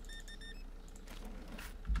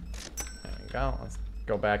 There we go. Let's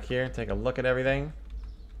go back here and take a look at everything.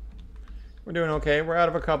 We're doing okay. We're out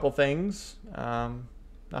of a couple things.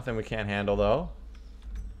 Nothing we can't handle, though.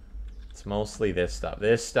 It's mostly this stuff.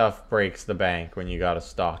 This stuff breaks the bank when you gotta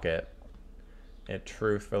stock it. It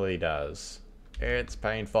truthfully does. It's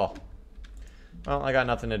painful. Well, I got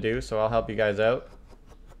nothing to do, so I'll help you guys out.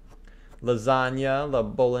 Lasagna, la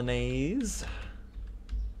bolognese.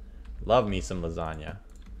 Love me some lasagna.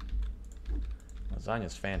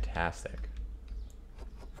 Lasagna's fantastic.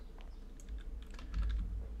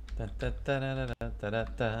 Alright,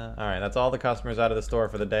 that's all the customers out of the store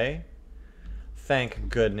for the day. Thank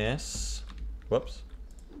goodness. Whoops.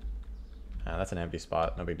 That's an empty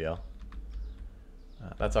spot. No big deal.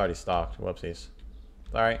 That's already stocked. Whoopsies.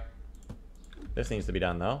 Alright. This needs to be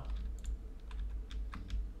done, though.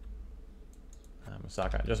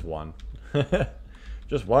 Moussaka. Just one.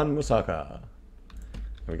 Just one moussaka.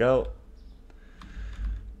 Here we go.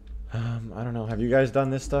 I don't know. Have you guys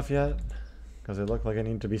done this stuff yet? Because it looked like it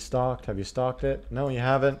needed to be stocked. Have you stocked it? No, you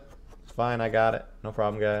haven't. It's fine. I got it. No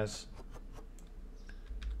problem, guys.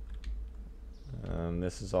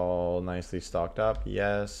 This is all nicely stocked up.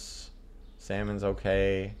 Yes. Salmon's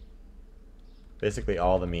okay. Basically,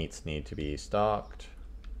 all the meats need to be stocked.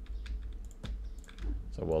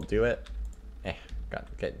 So we'll do it.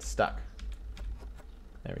 Got getting stuck.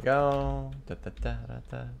 There we go.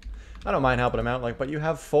 I don't mind helping them out, like, but you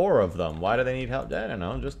have 4 of them. Why do they need help? I don't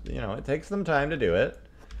know. Just, you know, it takes them time to do it.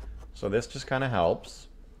 So this just kind of helps.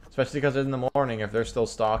 Especially because in the morning, if they're still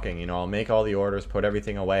stocking, you know, I'll make all the orders, put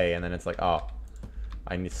everything away, and then it's like, oh,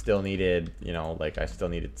 I still needed, you know, like, I still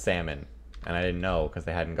needed salmon. And I didn't know because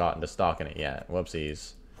they hadn't gotten to stocking it yet.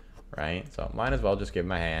 Whoopsies. Right? So might as well just give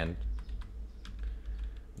them a hand.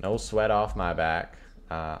 No sweat off my back.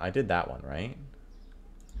 I did that one, right?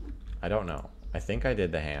 I don't know. I think I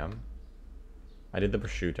did the ham. I did the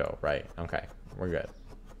prosciutto, right? Okay, we're good.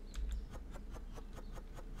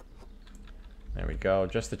 There we go.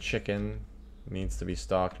 Just the chicken needs to be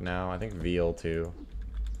stocked now. I think veal too.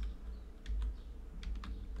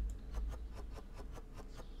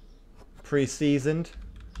 Pre-seasoned.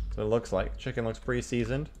 That's what it looks like. Chicken looks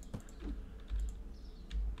pre-seasoned.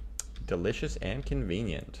 Delicious and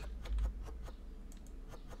convenient.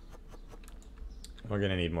 We're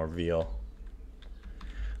gonna need more veal.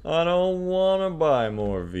 I don't want to buy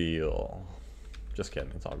more veal. Just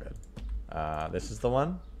kidding, it's all good. This is the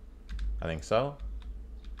one? I think so.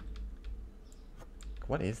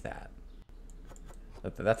 What is that?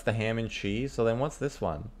 That's the ham and cheese? So then what's this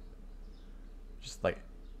one? Just like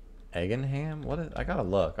egg and ham? What is, I gotta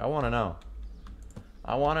look. I want to know.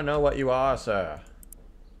 I want to know what you are, sir.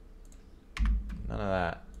 None of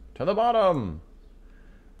that. To the bottom!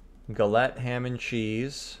 Galette ham and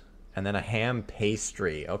cheese. And then a ham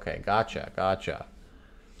pastry. Okay, gotcha, gotcha.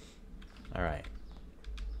 Alright.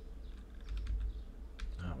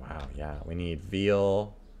 Oh, yeah. We need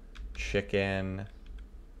veal, chicken.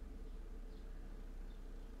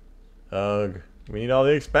 Ugh. We need all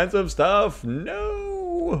the expensive stuff.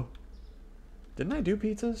 No! Didn't I do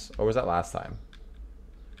pizzas? Or was that last time?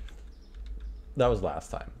 That was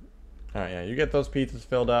last time. Alright, yeah. You get those pizzas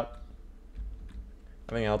filled up.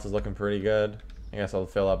 Everything else is looking pretty good. I guess I'll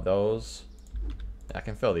fill up those. Yeah, I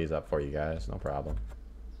can fill these up for you guys. No problem.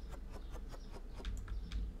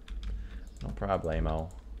 No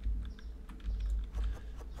problemo.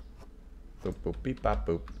 Boop, boop, beep, bop,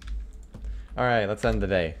 boop. Alright, let's end the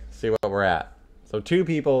day. See what we're at. So two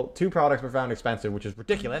products were found expensive, which is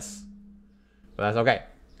ridiculous. But that's okay.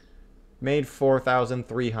 Made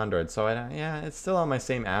 4,300. So, yeah, it's still on my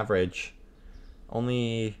same average.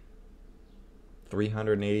 Only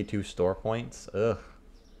 382 store points. Ugh.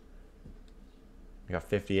 We got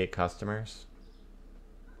 58 customers.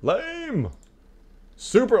 Lame!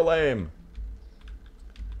 Super lame!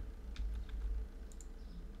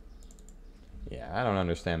 Yeah, I don't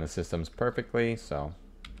understand the systems perfectly, so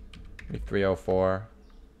 304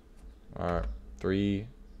 or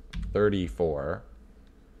 334.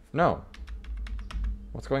 No.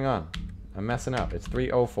 What's going on? I'm messing up. It's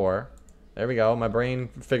 304. There we go. My brain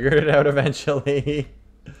figured it out eventually.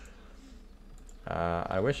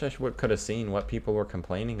 I wish I could have seen what people were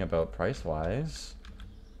complaining about price-wise.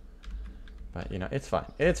 But, you know, it's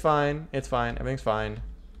fine. It's fine. It's fine. Everything's fine.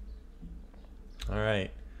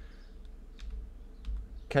 Alright.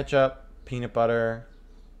 Ketchup, peanut butter.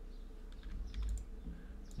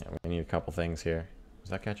 Yeah, we need a couple things here. Is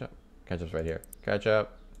that ketchup? Ketchup's right here.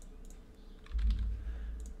 Ketchup.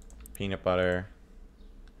 Peanut butter.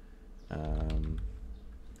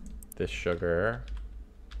 This sugar.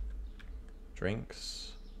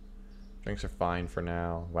 Drinks. Drinks are fine for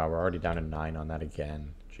now. Wow, we're already down to 9 on that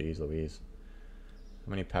again. Jeez Louise.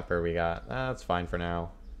 How many pepper we got? That's fine for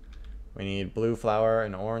now. We need blue flour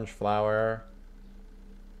and orange flour.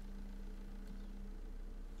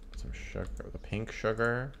 Some sugar. The pink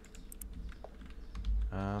sugar.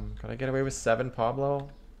 Could I get away with 7, Pablo?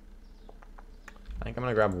 I think I'm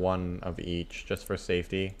gonna grab 1 of each just for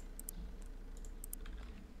safety.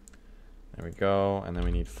 There we go. And then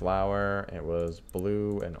we need flour. It was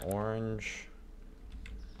blue and orange.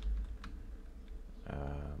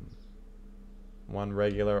 1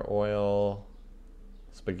 regular oil.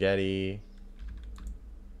 Spaghetti.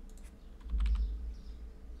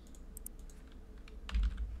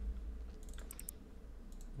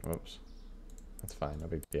 Whoops. That's fine. No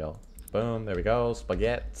big deal. Boom. There we go.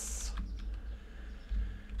 Spaghettis.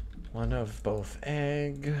 1 of both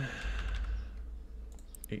egg.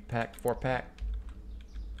 8-pack, 4-pack.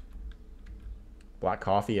 Black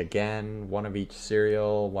coffee again. 1 of each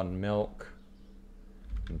cereal. 1 milk.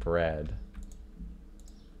 And bread.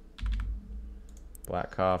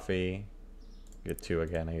 Black coffee. Get 2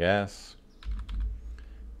 again, I guess.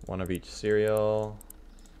 1 of each cereal.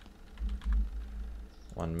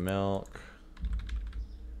 1 milk.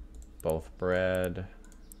 Both bread.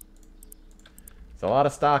 It's a lot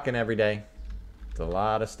of stocking every day. It's a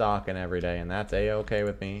lot of stocking every day, and that's a-okay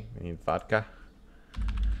with me. We need vodka.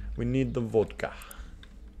 We need the vodka.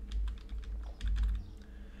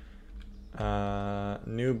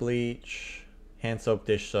 New bleach. Hand soap,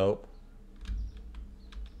 dish soap.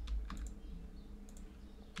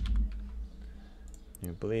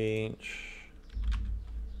 New bleach.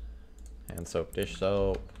 Hand soap, dish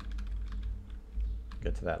soap.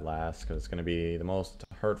 Get to that last because it's going to be the most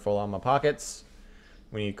hurtful on my pockets.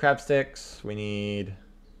 We need crab sticks. We need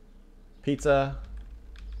pizza.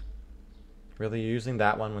 Really using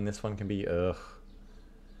that one when this one can be ugh.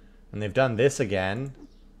 And they've done this again.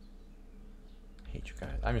 I hate you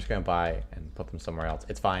guys. I'm just going to buy and put them somewhere else.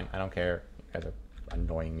 It's fine. I don't care. You guys are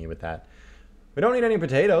annoying me with that. We don't need any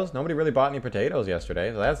potatoes. Nobody really bought any potatoes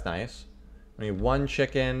yesterday, so that's nice. We need 1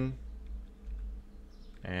 chicken.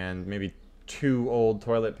 And maybe 2 old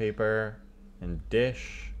toilet paper and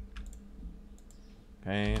dish.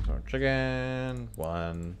 Okay, so chicken,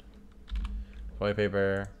 1 toilet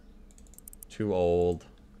paper, 2 old,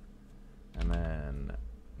 and then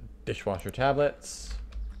dishwasher tablets.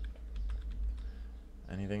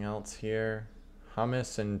 Anything else here?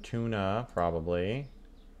 Hummus and tuna, probably.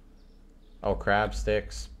 Oh, crab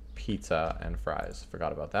sticks, pizza, and fries.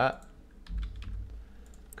 Forgot about that.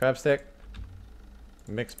 Crab stick.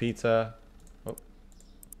 Mixed pizza. Oh.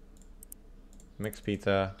 Mixed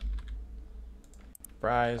pizza.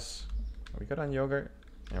 Fries. Are we good on yogurt?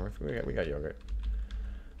 Yeah, we got yogurt.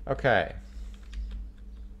 Okay.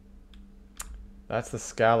 That's the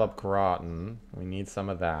scallop gratin. We need some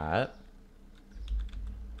of that.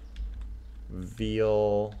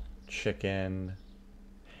 Veal, chicken,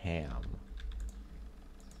 ham.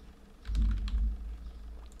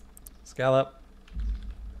 Scallop.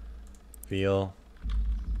 Veal.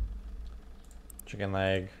 Chicken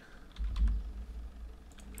leg.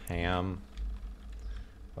 Ham.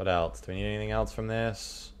 What else? Do we need anything else from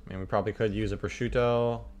this? I mean, we probably could use a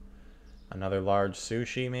prosciutto. Another large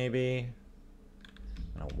sushi, maybe.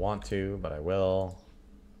 I don't want to, but I will.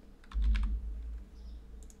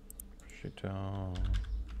 Prosciutto.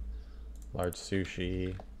 Large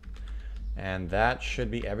sushi. And that should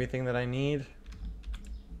be everything that I need.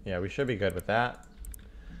 Yeah, we should be good with that.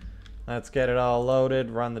 Let's get it all loaded,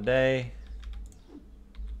 run the day.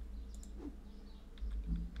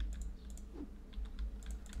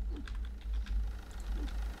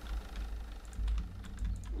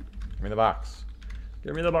 Give me the box.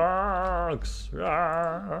 Give me the box.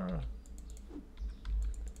 Ah.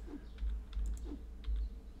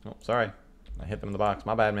 Oh, sorry. I hit them in the box.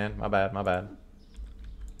 My bad, man. My bad, my bad.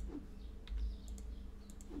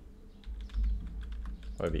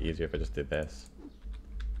 It would be easier if I just did this.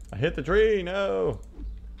 I hit the tree, no!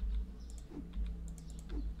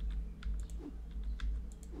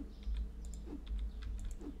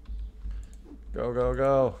 Go, go,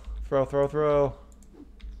 go. Throw, throw, throw.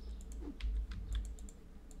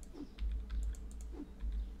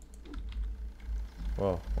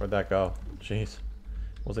 Whoa, where'd that go? Jeez.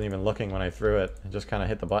 Wasn't even looking when I threw it. I just kind of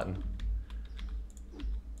hit the button.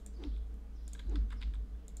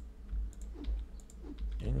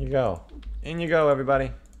 In you go. In you go,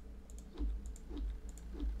 everybody.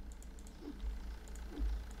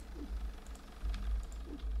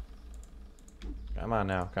 Come on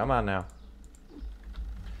now. Come on now.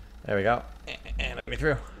 There we go. And let me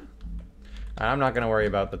through. I'm not going to worry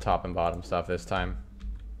about the top and bottom stuff this time.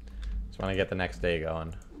 Just want to get the next day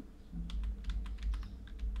going.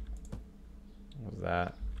 What was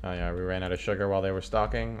that? Oh yeah, we ran out of sugar while they were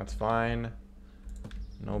stocking. That's fine.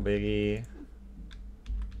 No biggie.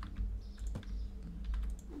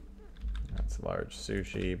 That's large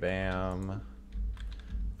sushi. Bam.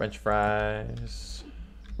 French fries.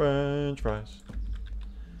 French fries.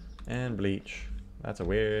 And bleach. That's a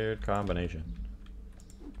weird combination.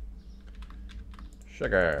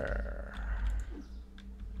 Sugar.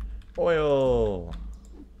 Oil.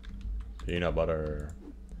 Peanut butter.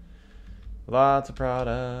 Lots of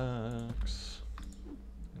products.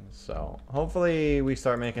 So hopefully we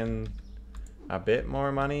start making a bit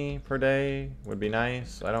more money per day. Would be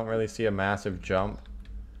nice. I don't really see a massive jump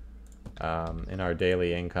in our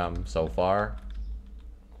daily income so far.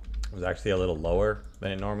 It was actually a little lower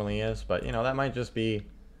than it normally is, but you know, that might just be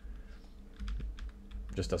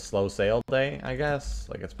just a slow sale day, I guess.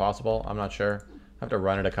 Like, it's possible. I'm not sure. I have to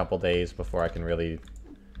run it a couple days before I can really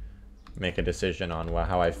make a decision on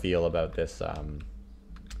how I feel about this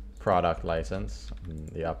product license and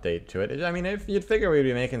the update to it. I mean, if you'd figure we'd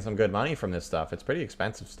be making some good money from this stuff. It's pretty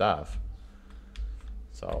expensive stuff.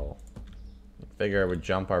 So you'd figure it would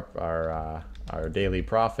jump our daily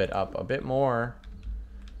profit up a bit more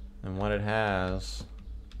than what it has.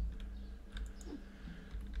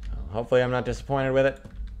 Hopefully I'm not disappointed with it.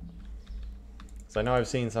 So I know I've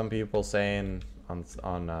seen some people saying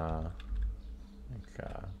on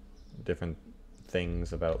different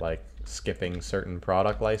things about like skipping certain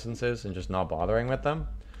product licenses and just not bothering with them.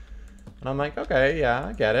 And I'm like, okay, yeah,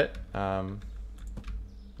 I get it. You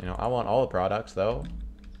know, I want all the products though.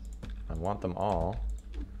 I want them all.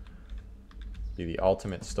 Be the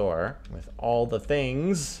ultimate store with all the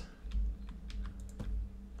things.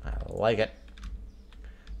 I like it.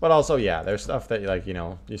 But also, yeah, there's stuff that, like, you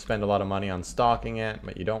know, you spend a lot of money on stocking it,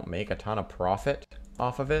 but you don't make a ton of profit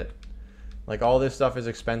off of it. Like, all this stuff is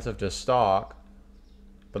expensive to stock,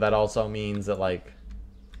 but that also means that, like,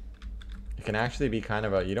 it can actually be kind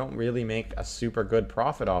of you don't really make a super good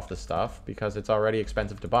profit off the stuff because it's already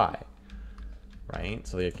expensive to buy, right?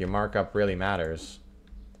 So, like, your markup really matters.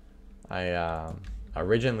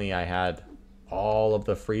 Originally I had all of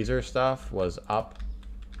the freezer stuff was up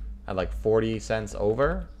at like 40 cents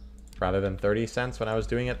over rather than 30 cents when I was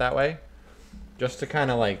doing it that way, just to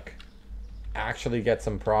kind of like actually get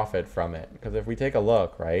some profit from it. Because if we take a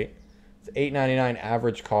look, right, it's $8.99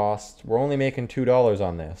 average cost. We're only making $2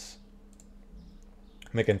 on this.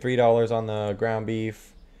 Making $3 on the ground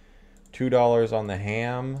beef, $2 on the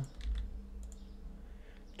ham,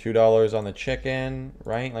 $2 on the chicken,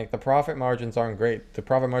 right? Like, the profit margins aren't great. The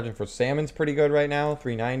profit margin for salmon's pretty good right now,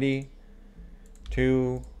 $3.90.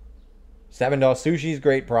 $7 sushi's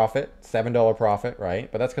great profit, $7 profit,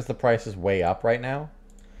 right? But that's because the price is way up right now.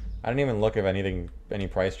 I didn't even look if any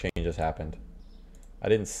price changes happened. I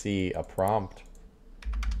didn't see a prompt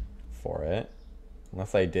for it.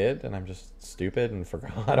 Unless I did, and I'm just stupid and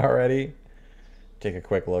forgot already. Take a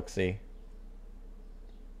quick look-see.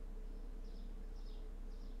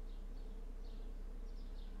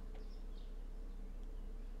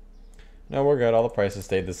 No, we're good. All the prices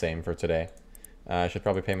stayed the same for today. I should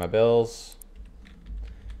probably pay my bills.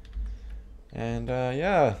 And,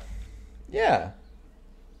 yeah. Yeah.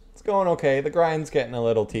 It's going okay. The grind's getting a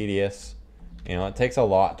little tedious. You know, it takes a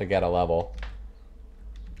lot to get a level.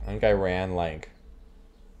 I think I ran, like,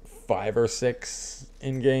 5 or 6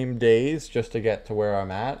 in-game days just to get to where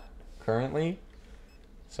I'm at currently.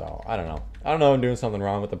 So, I don't know. I don't know if I'm doing something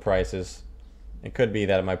wrong with the prices. It could be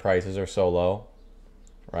that my prices are so low.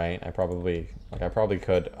 Right? I probably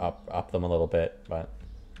could up them a little bit, but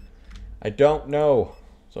I don't know.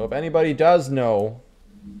 So if anybody does know,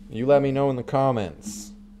 you let me know in the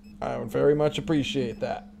comments. I would very much appreciate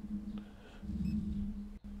that.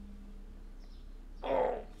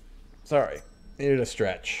 Oh, sorry. Needed a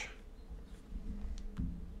stretch.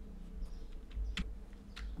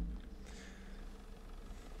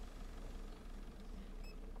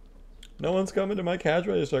 No one's coming to my cash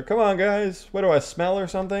register. Come on, guys. What do I smell or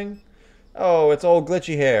something? Oh, it's old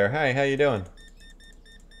glitchy hair. Hi, how you doing?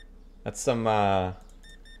 That's some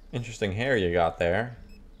interesting hair you got there.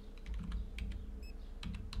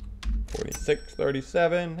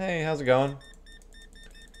 4637. Hey, how's it going?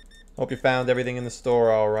 Hope you found everything in the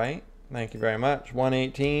store all right. Thank you very much.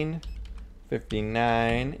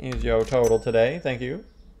 118.59 is your total today. Thank you.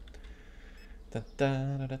 Da,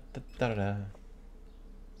 da, da, da, da, da.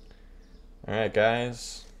 Alright,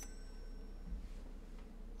 guys.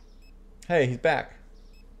 Hey, he's back.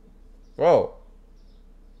 Whoa.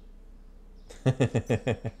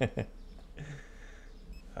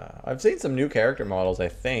 I've seen some new character models, I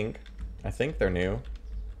think. I think they're new.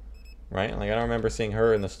 Right? Like, I don't remember seeing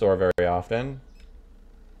her in the store very often.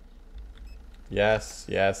 Yes,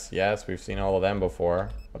 yes, yes. We've seen all of them before.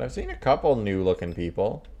 But I've seen a couple new looking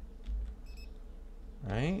people.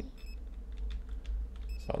 Right?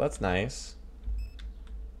 So that's nice.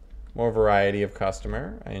 More variety of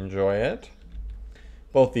customer. I enjoy it.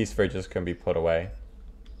 Both these fridges can be put away.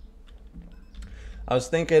 I was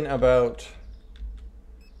thinking about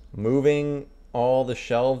moving all the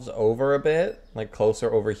shelves over a bit, like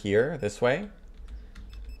closer over here, this way.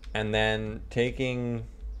 And then taking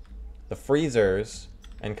the freezers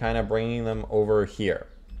and kind of bringing them over here.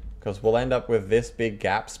 Because we'll end up with this big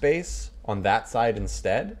gap space on that side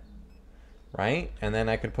instead. Right? And then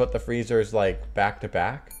I could put the freezers like back to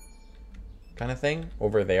back kind of thing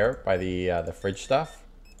over there by the fridge stuff.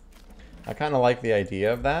 I kind of like the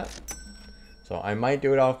idea of that. So I might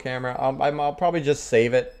do it off camera. I'll probably just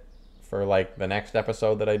save it for like the next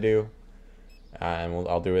episode that I do. And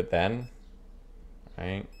I'll do it then.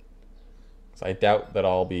 Right? So I doubt that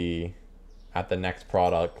I'll be at the next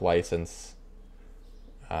product license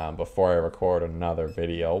before I record another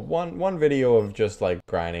video. One video of just like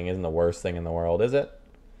grinding isn't the worst thing in the world, is it?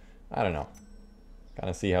 I don't know. Kind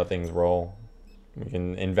of see how things roll. We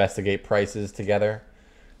can investigate prices together,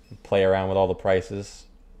 play around with all the prices.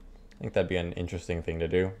 I think that'd be an interesting thing to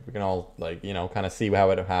do. We can all, like, you know, kind of see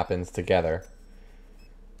how it happens together.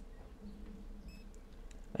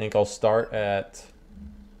 I think I'll start at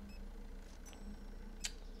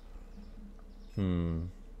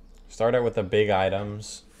start out with the big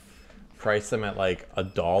items, price them at like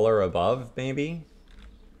 $1 above maybe,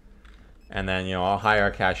 and then, you know, I'll hire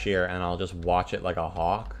a cashier and I'll just watch it like a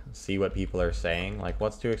hawk, see what people are saying. Like,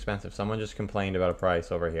 what's too expensive? Someone just complained about a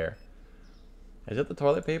price over here. Is it the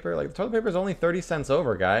toilet paper? Like, the toilet paper is only 30 cents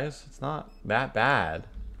over, guys. It's not that bad.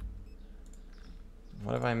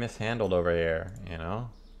 What have I mishandled over here, you know?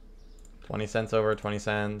 20 cents over, 20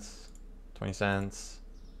 cents, 20 cents.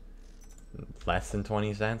 Less than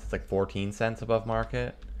 20 cents. It's like 14 cents above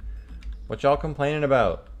market. What y'all complaining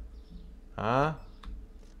about? Huh?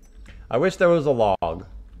 I wish there was a log.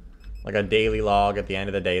 Like a daily log at the end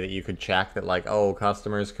of the day that you could check that, like, oh,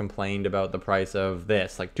 customers complained about the price of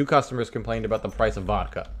this. Like, 2 customers complained about the price of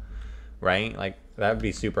vodka. Right? Like, that would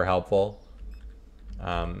be super helpful.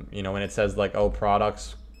 You know, when it says, like, oh,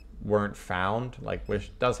 products weren't found, like,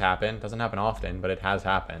 which does happen. Doesn't happen often, but it has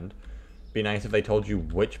happened. Be nice if they told you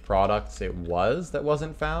which products it was that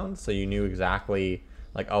wasn't found, so you knew exactly,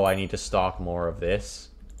 like, oh, I need to stock more of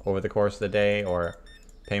this over the course of the day, or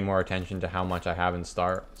pay more attention to how much I have in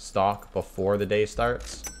stock before the day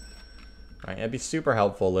starts. Right? It'd be super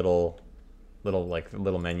helpful little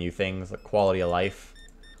menu things, like quality of life.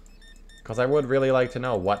 Because I would really like to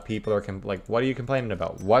know what people are like. What are you complaining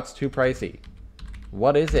about? What's too pricey?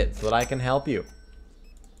 What is it, so that I can help you?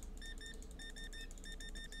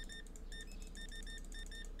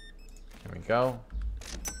 There we go.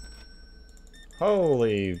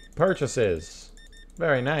 Holy purchases.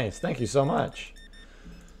 Very nice. Thank you so much.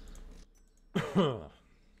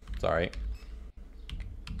 Sorry.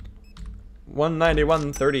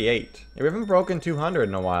 191.38. Yeah, we haven't broken 200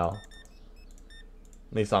 in a while.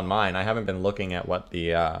 At least on mine. I haven't been looking at what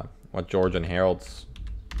the what George and Harold's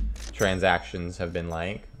transactions have been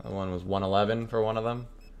like. One was 111 for one of them.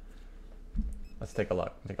 Let's take a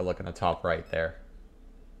look. Take a look in the top right there.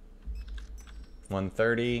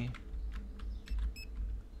 130.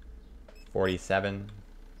 47.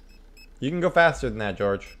 You can go faster than that,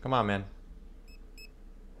 George. Come on, man.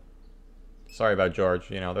 Sorry about George.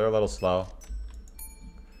 You know, they're a little slow.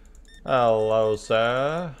 Hello,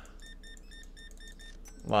 sir.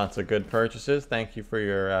 Lots of good purchases. Thank you for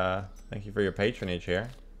your patronage here.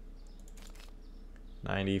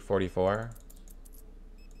 90.44.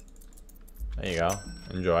 There you go.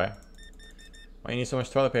 Enjoy. Why you need so much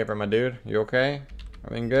toilet paper, my dude? You okay?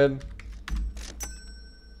 Everything good?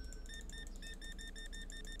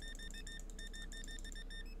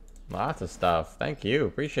 Lots of stuff. Thank you.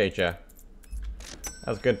 Appreciate you.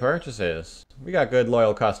 That's good purchases. We got good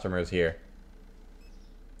loyal customers here.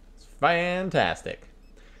 It's fantastic.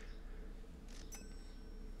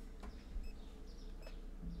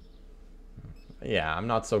 Yeah, I'm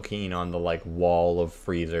not so keen on the like wall of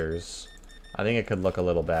freezers. I think it could look a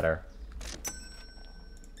little better.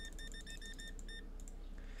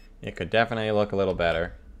 It could definitely look a little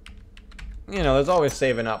better. You know, there's always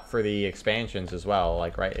saving up for the expansions as well.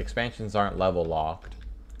 Like, right, expansions aren't level locked.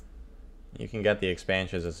 You can get the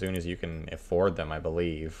expansions as soon as you can afford them, I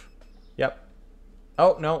believe. Yep.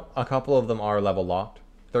 Oh, no, a couple of them are level locked.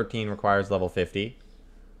 13 requires level 50.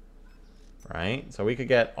 Right, so we could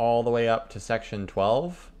get all the way up to section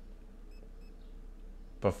 12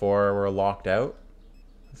 before we're locked out.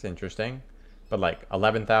 That's interesting. But like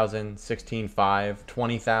 11,000, 16,500,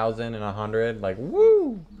 20,000 and 100, like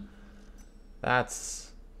woo!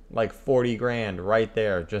 That's like 40 grand right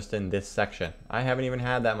there just in this section. I haven't even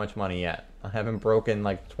had that much money yet. I haven't broken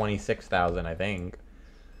like 26,000, I think.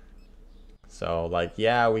 So like,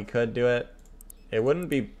 yeah, we could do it. It wouldn't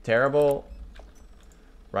be terrible.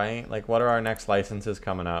 Right? Like, what are our next licenses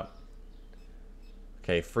coming up?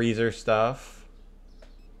 Okay, freezer stuff.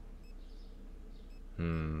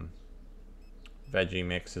 Veggie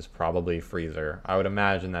mix is probably freezer. I would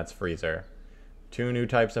imagine that's freezer. 2 new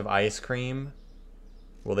types of ice cream.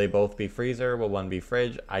 Will they both be freezer? Will one be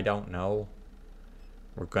fridge? I don't know.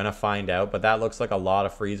 We're gonna find out, but that looks like a lot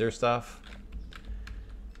of freezer stuff.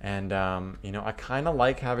 And, you know, I kind of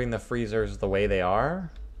like having the freezers the way they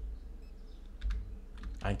are.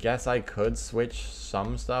 I guess I could switch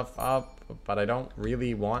some stuff up, but I don't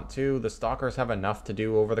really want to. The stalkers have enough to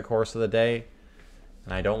do over the course of the day,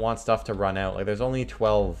 and I don't want stuff to run out. Like, there's only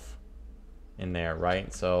 12 in there,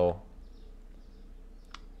 right? So,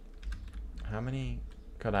 how many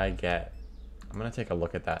could I get? I'm going to take a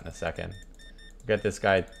look at that in a second. Get this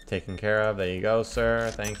guy taken care of. There you go,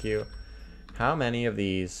 sir. Thank you. How many of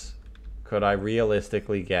these could I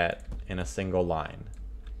realistically get in a single line?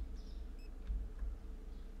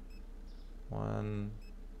 1.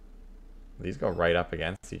 These go right up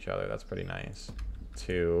against each other. That's pretty nice.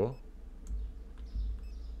 2.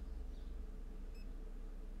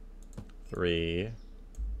 3.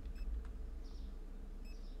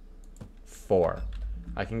 4.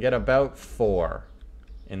 I can get about 4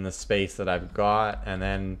 in the space that I've got, and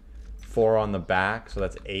then 4 on the back, so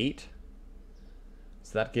that's 8.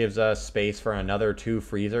 So that gives us space for another 2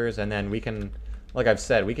 freezers, and then we can, like I've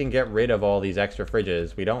said, we can get rid of all these extra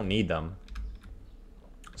fridges. We don't need them.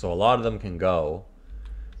 So a lot of them can go,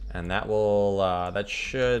 and that will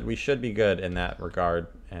we should be good in that regard,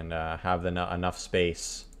 and have enough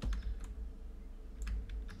space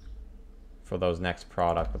for those next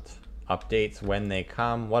product updates when they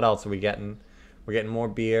come. What else are we getting? We're getting more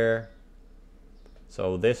beer.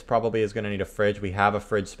 So this probably is going to need a fridge. We have a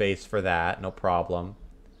fridge space for that, no problem.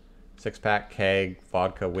 6-pack keg,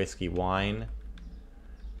 vodka, whiskey, wine.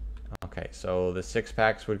 Okay, so the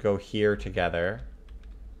 6-packs would go here together.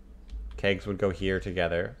 Kegs would go here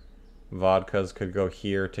together. Vodkas could go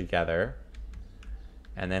here together.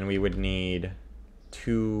 And then we would need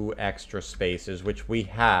 2 extra spaces, which we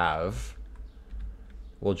have.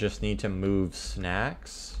 We'll just need to move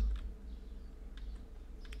snacks.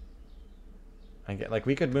 Like,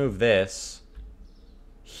 we could move this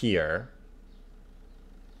here.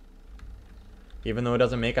 Even though it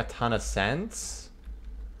doesn't make a ton of sense.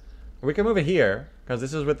 We can move it here, because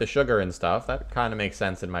this is with the sugar and stuff. That kind of makes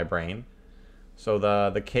sense in my brain. So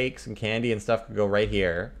the cakes and candy and stuff could go right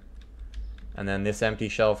here. And then this empty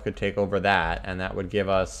shelf could take over that, and that would give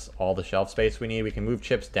us all the shelf space we need. We can move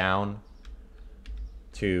chips down.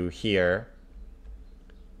 to here.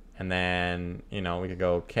 And then, you know, we could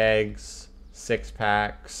go kegs,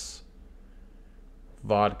 6-packs,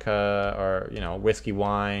 vodka, or, you know, whiskey,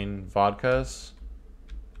 wine, vodkas.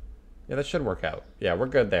 Yeah, that should work out. Yeah, we're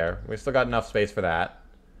good there. We still got enough space for that.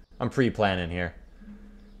 I'm pre-planning here.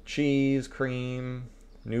 Cheese, cream,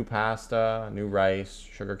 new pasta, new rice,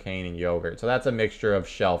 sugar cane, and yogurt. So that's a mixture of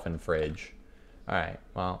shelf and fridge. All right,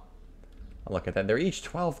 well, I'll look at that. They're each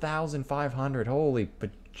 12,500. Holy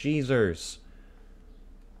bejeezers.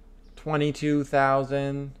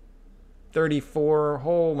 22,000. 34.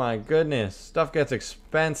 Oh my goodness. Stuff gets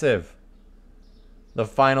expensive. The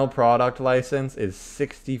final product license is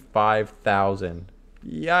 65,000.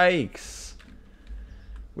 Yikes.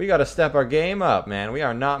 We got to step our game up, man. We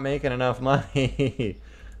are not making enough money.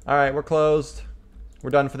 All right, we're closed. We're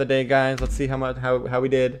done for the day, guys. Let's see how we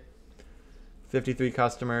did. 53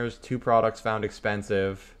 customers, 2 products found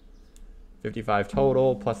expensive. 55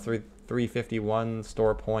 total plus 351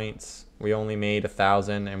 store points. We only made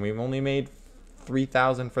 1,000 and we've only made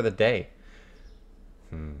 3,000 for the day.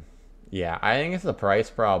 Yeah, I think it's a price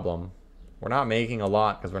problem. We're not making a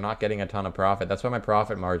lot because we're not getting a ton of profit. That's why my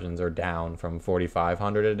profit margins are down from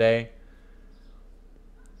 4,500 a day.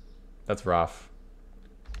 That's rough.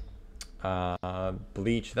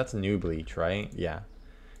 Bleach, that's new bleach, right? Yeah,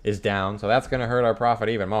 is down, so that's gonna hurt our profit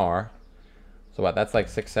even more. So what, that's like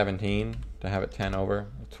 617 to have it 10 over,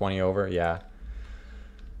 20 over, yeah.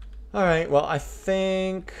 All right, well, I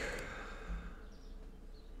think,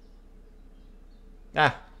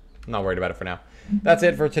 I'm not worried about it for now. That's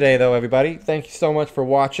it for today, though, everybody. Thank you so much for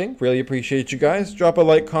watching. Really appreciate you guys. Drop a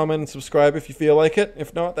like, comment, and subscribe if you feel like it.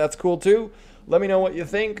 If not, that's cool, too. Let me know what you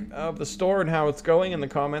think of the store and how it's going in the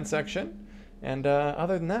comment section. And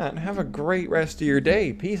other than that, have a great rest of your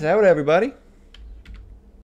day. Peace out, everybody.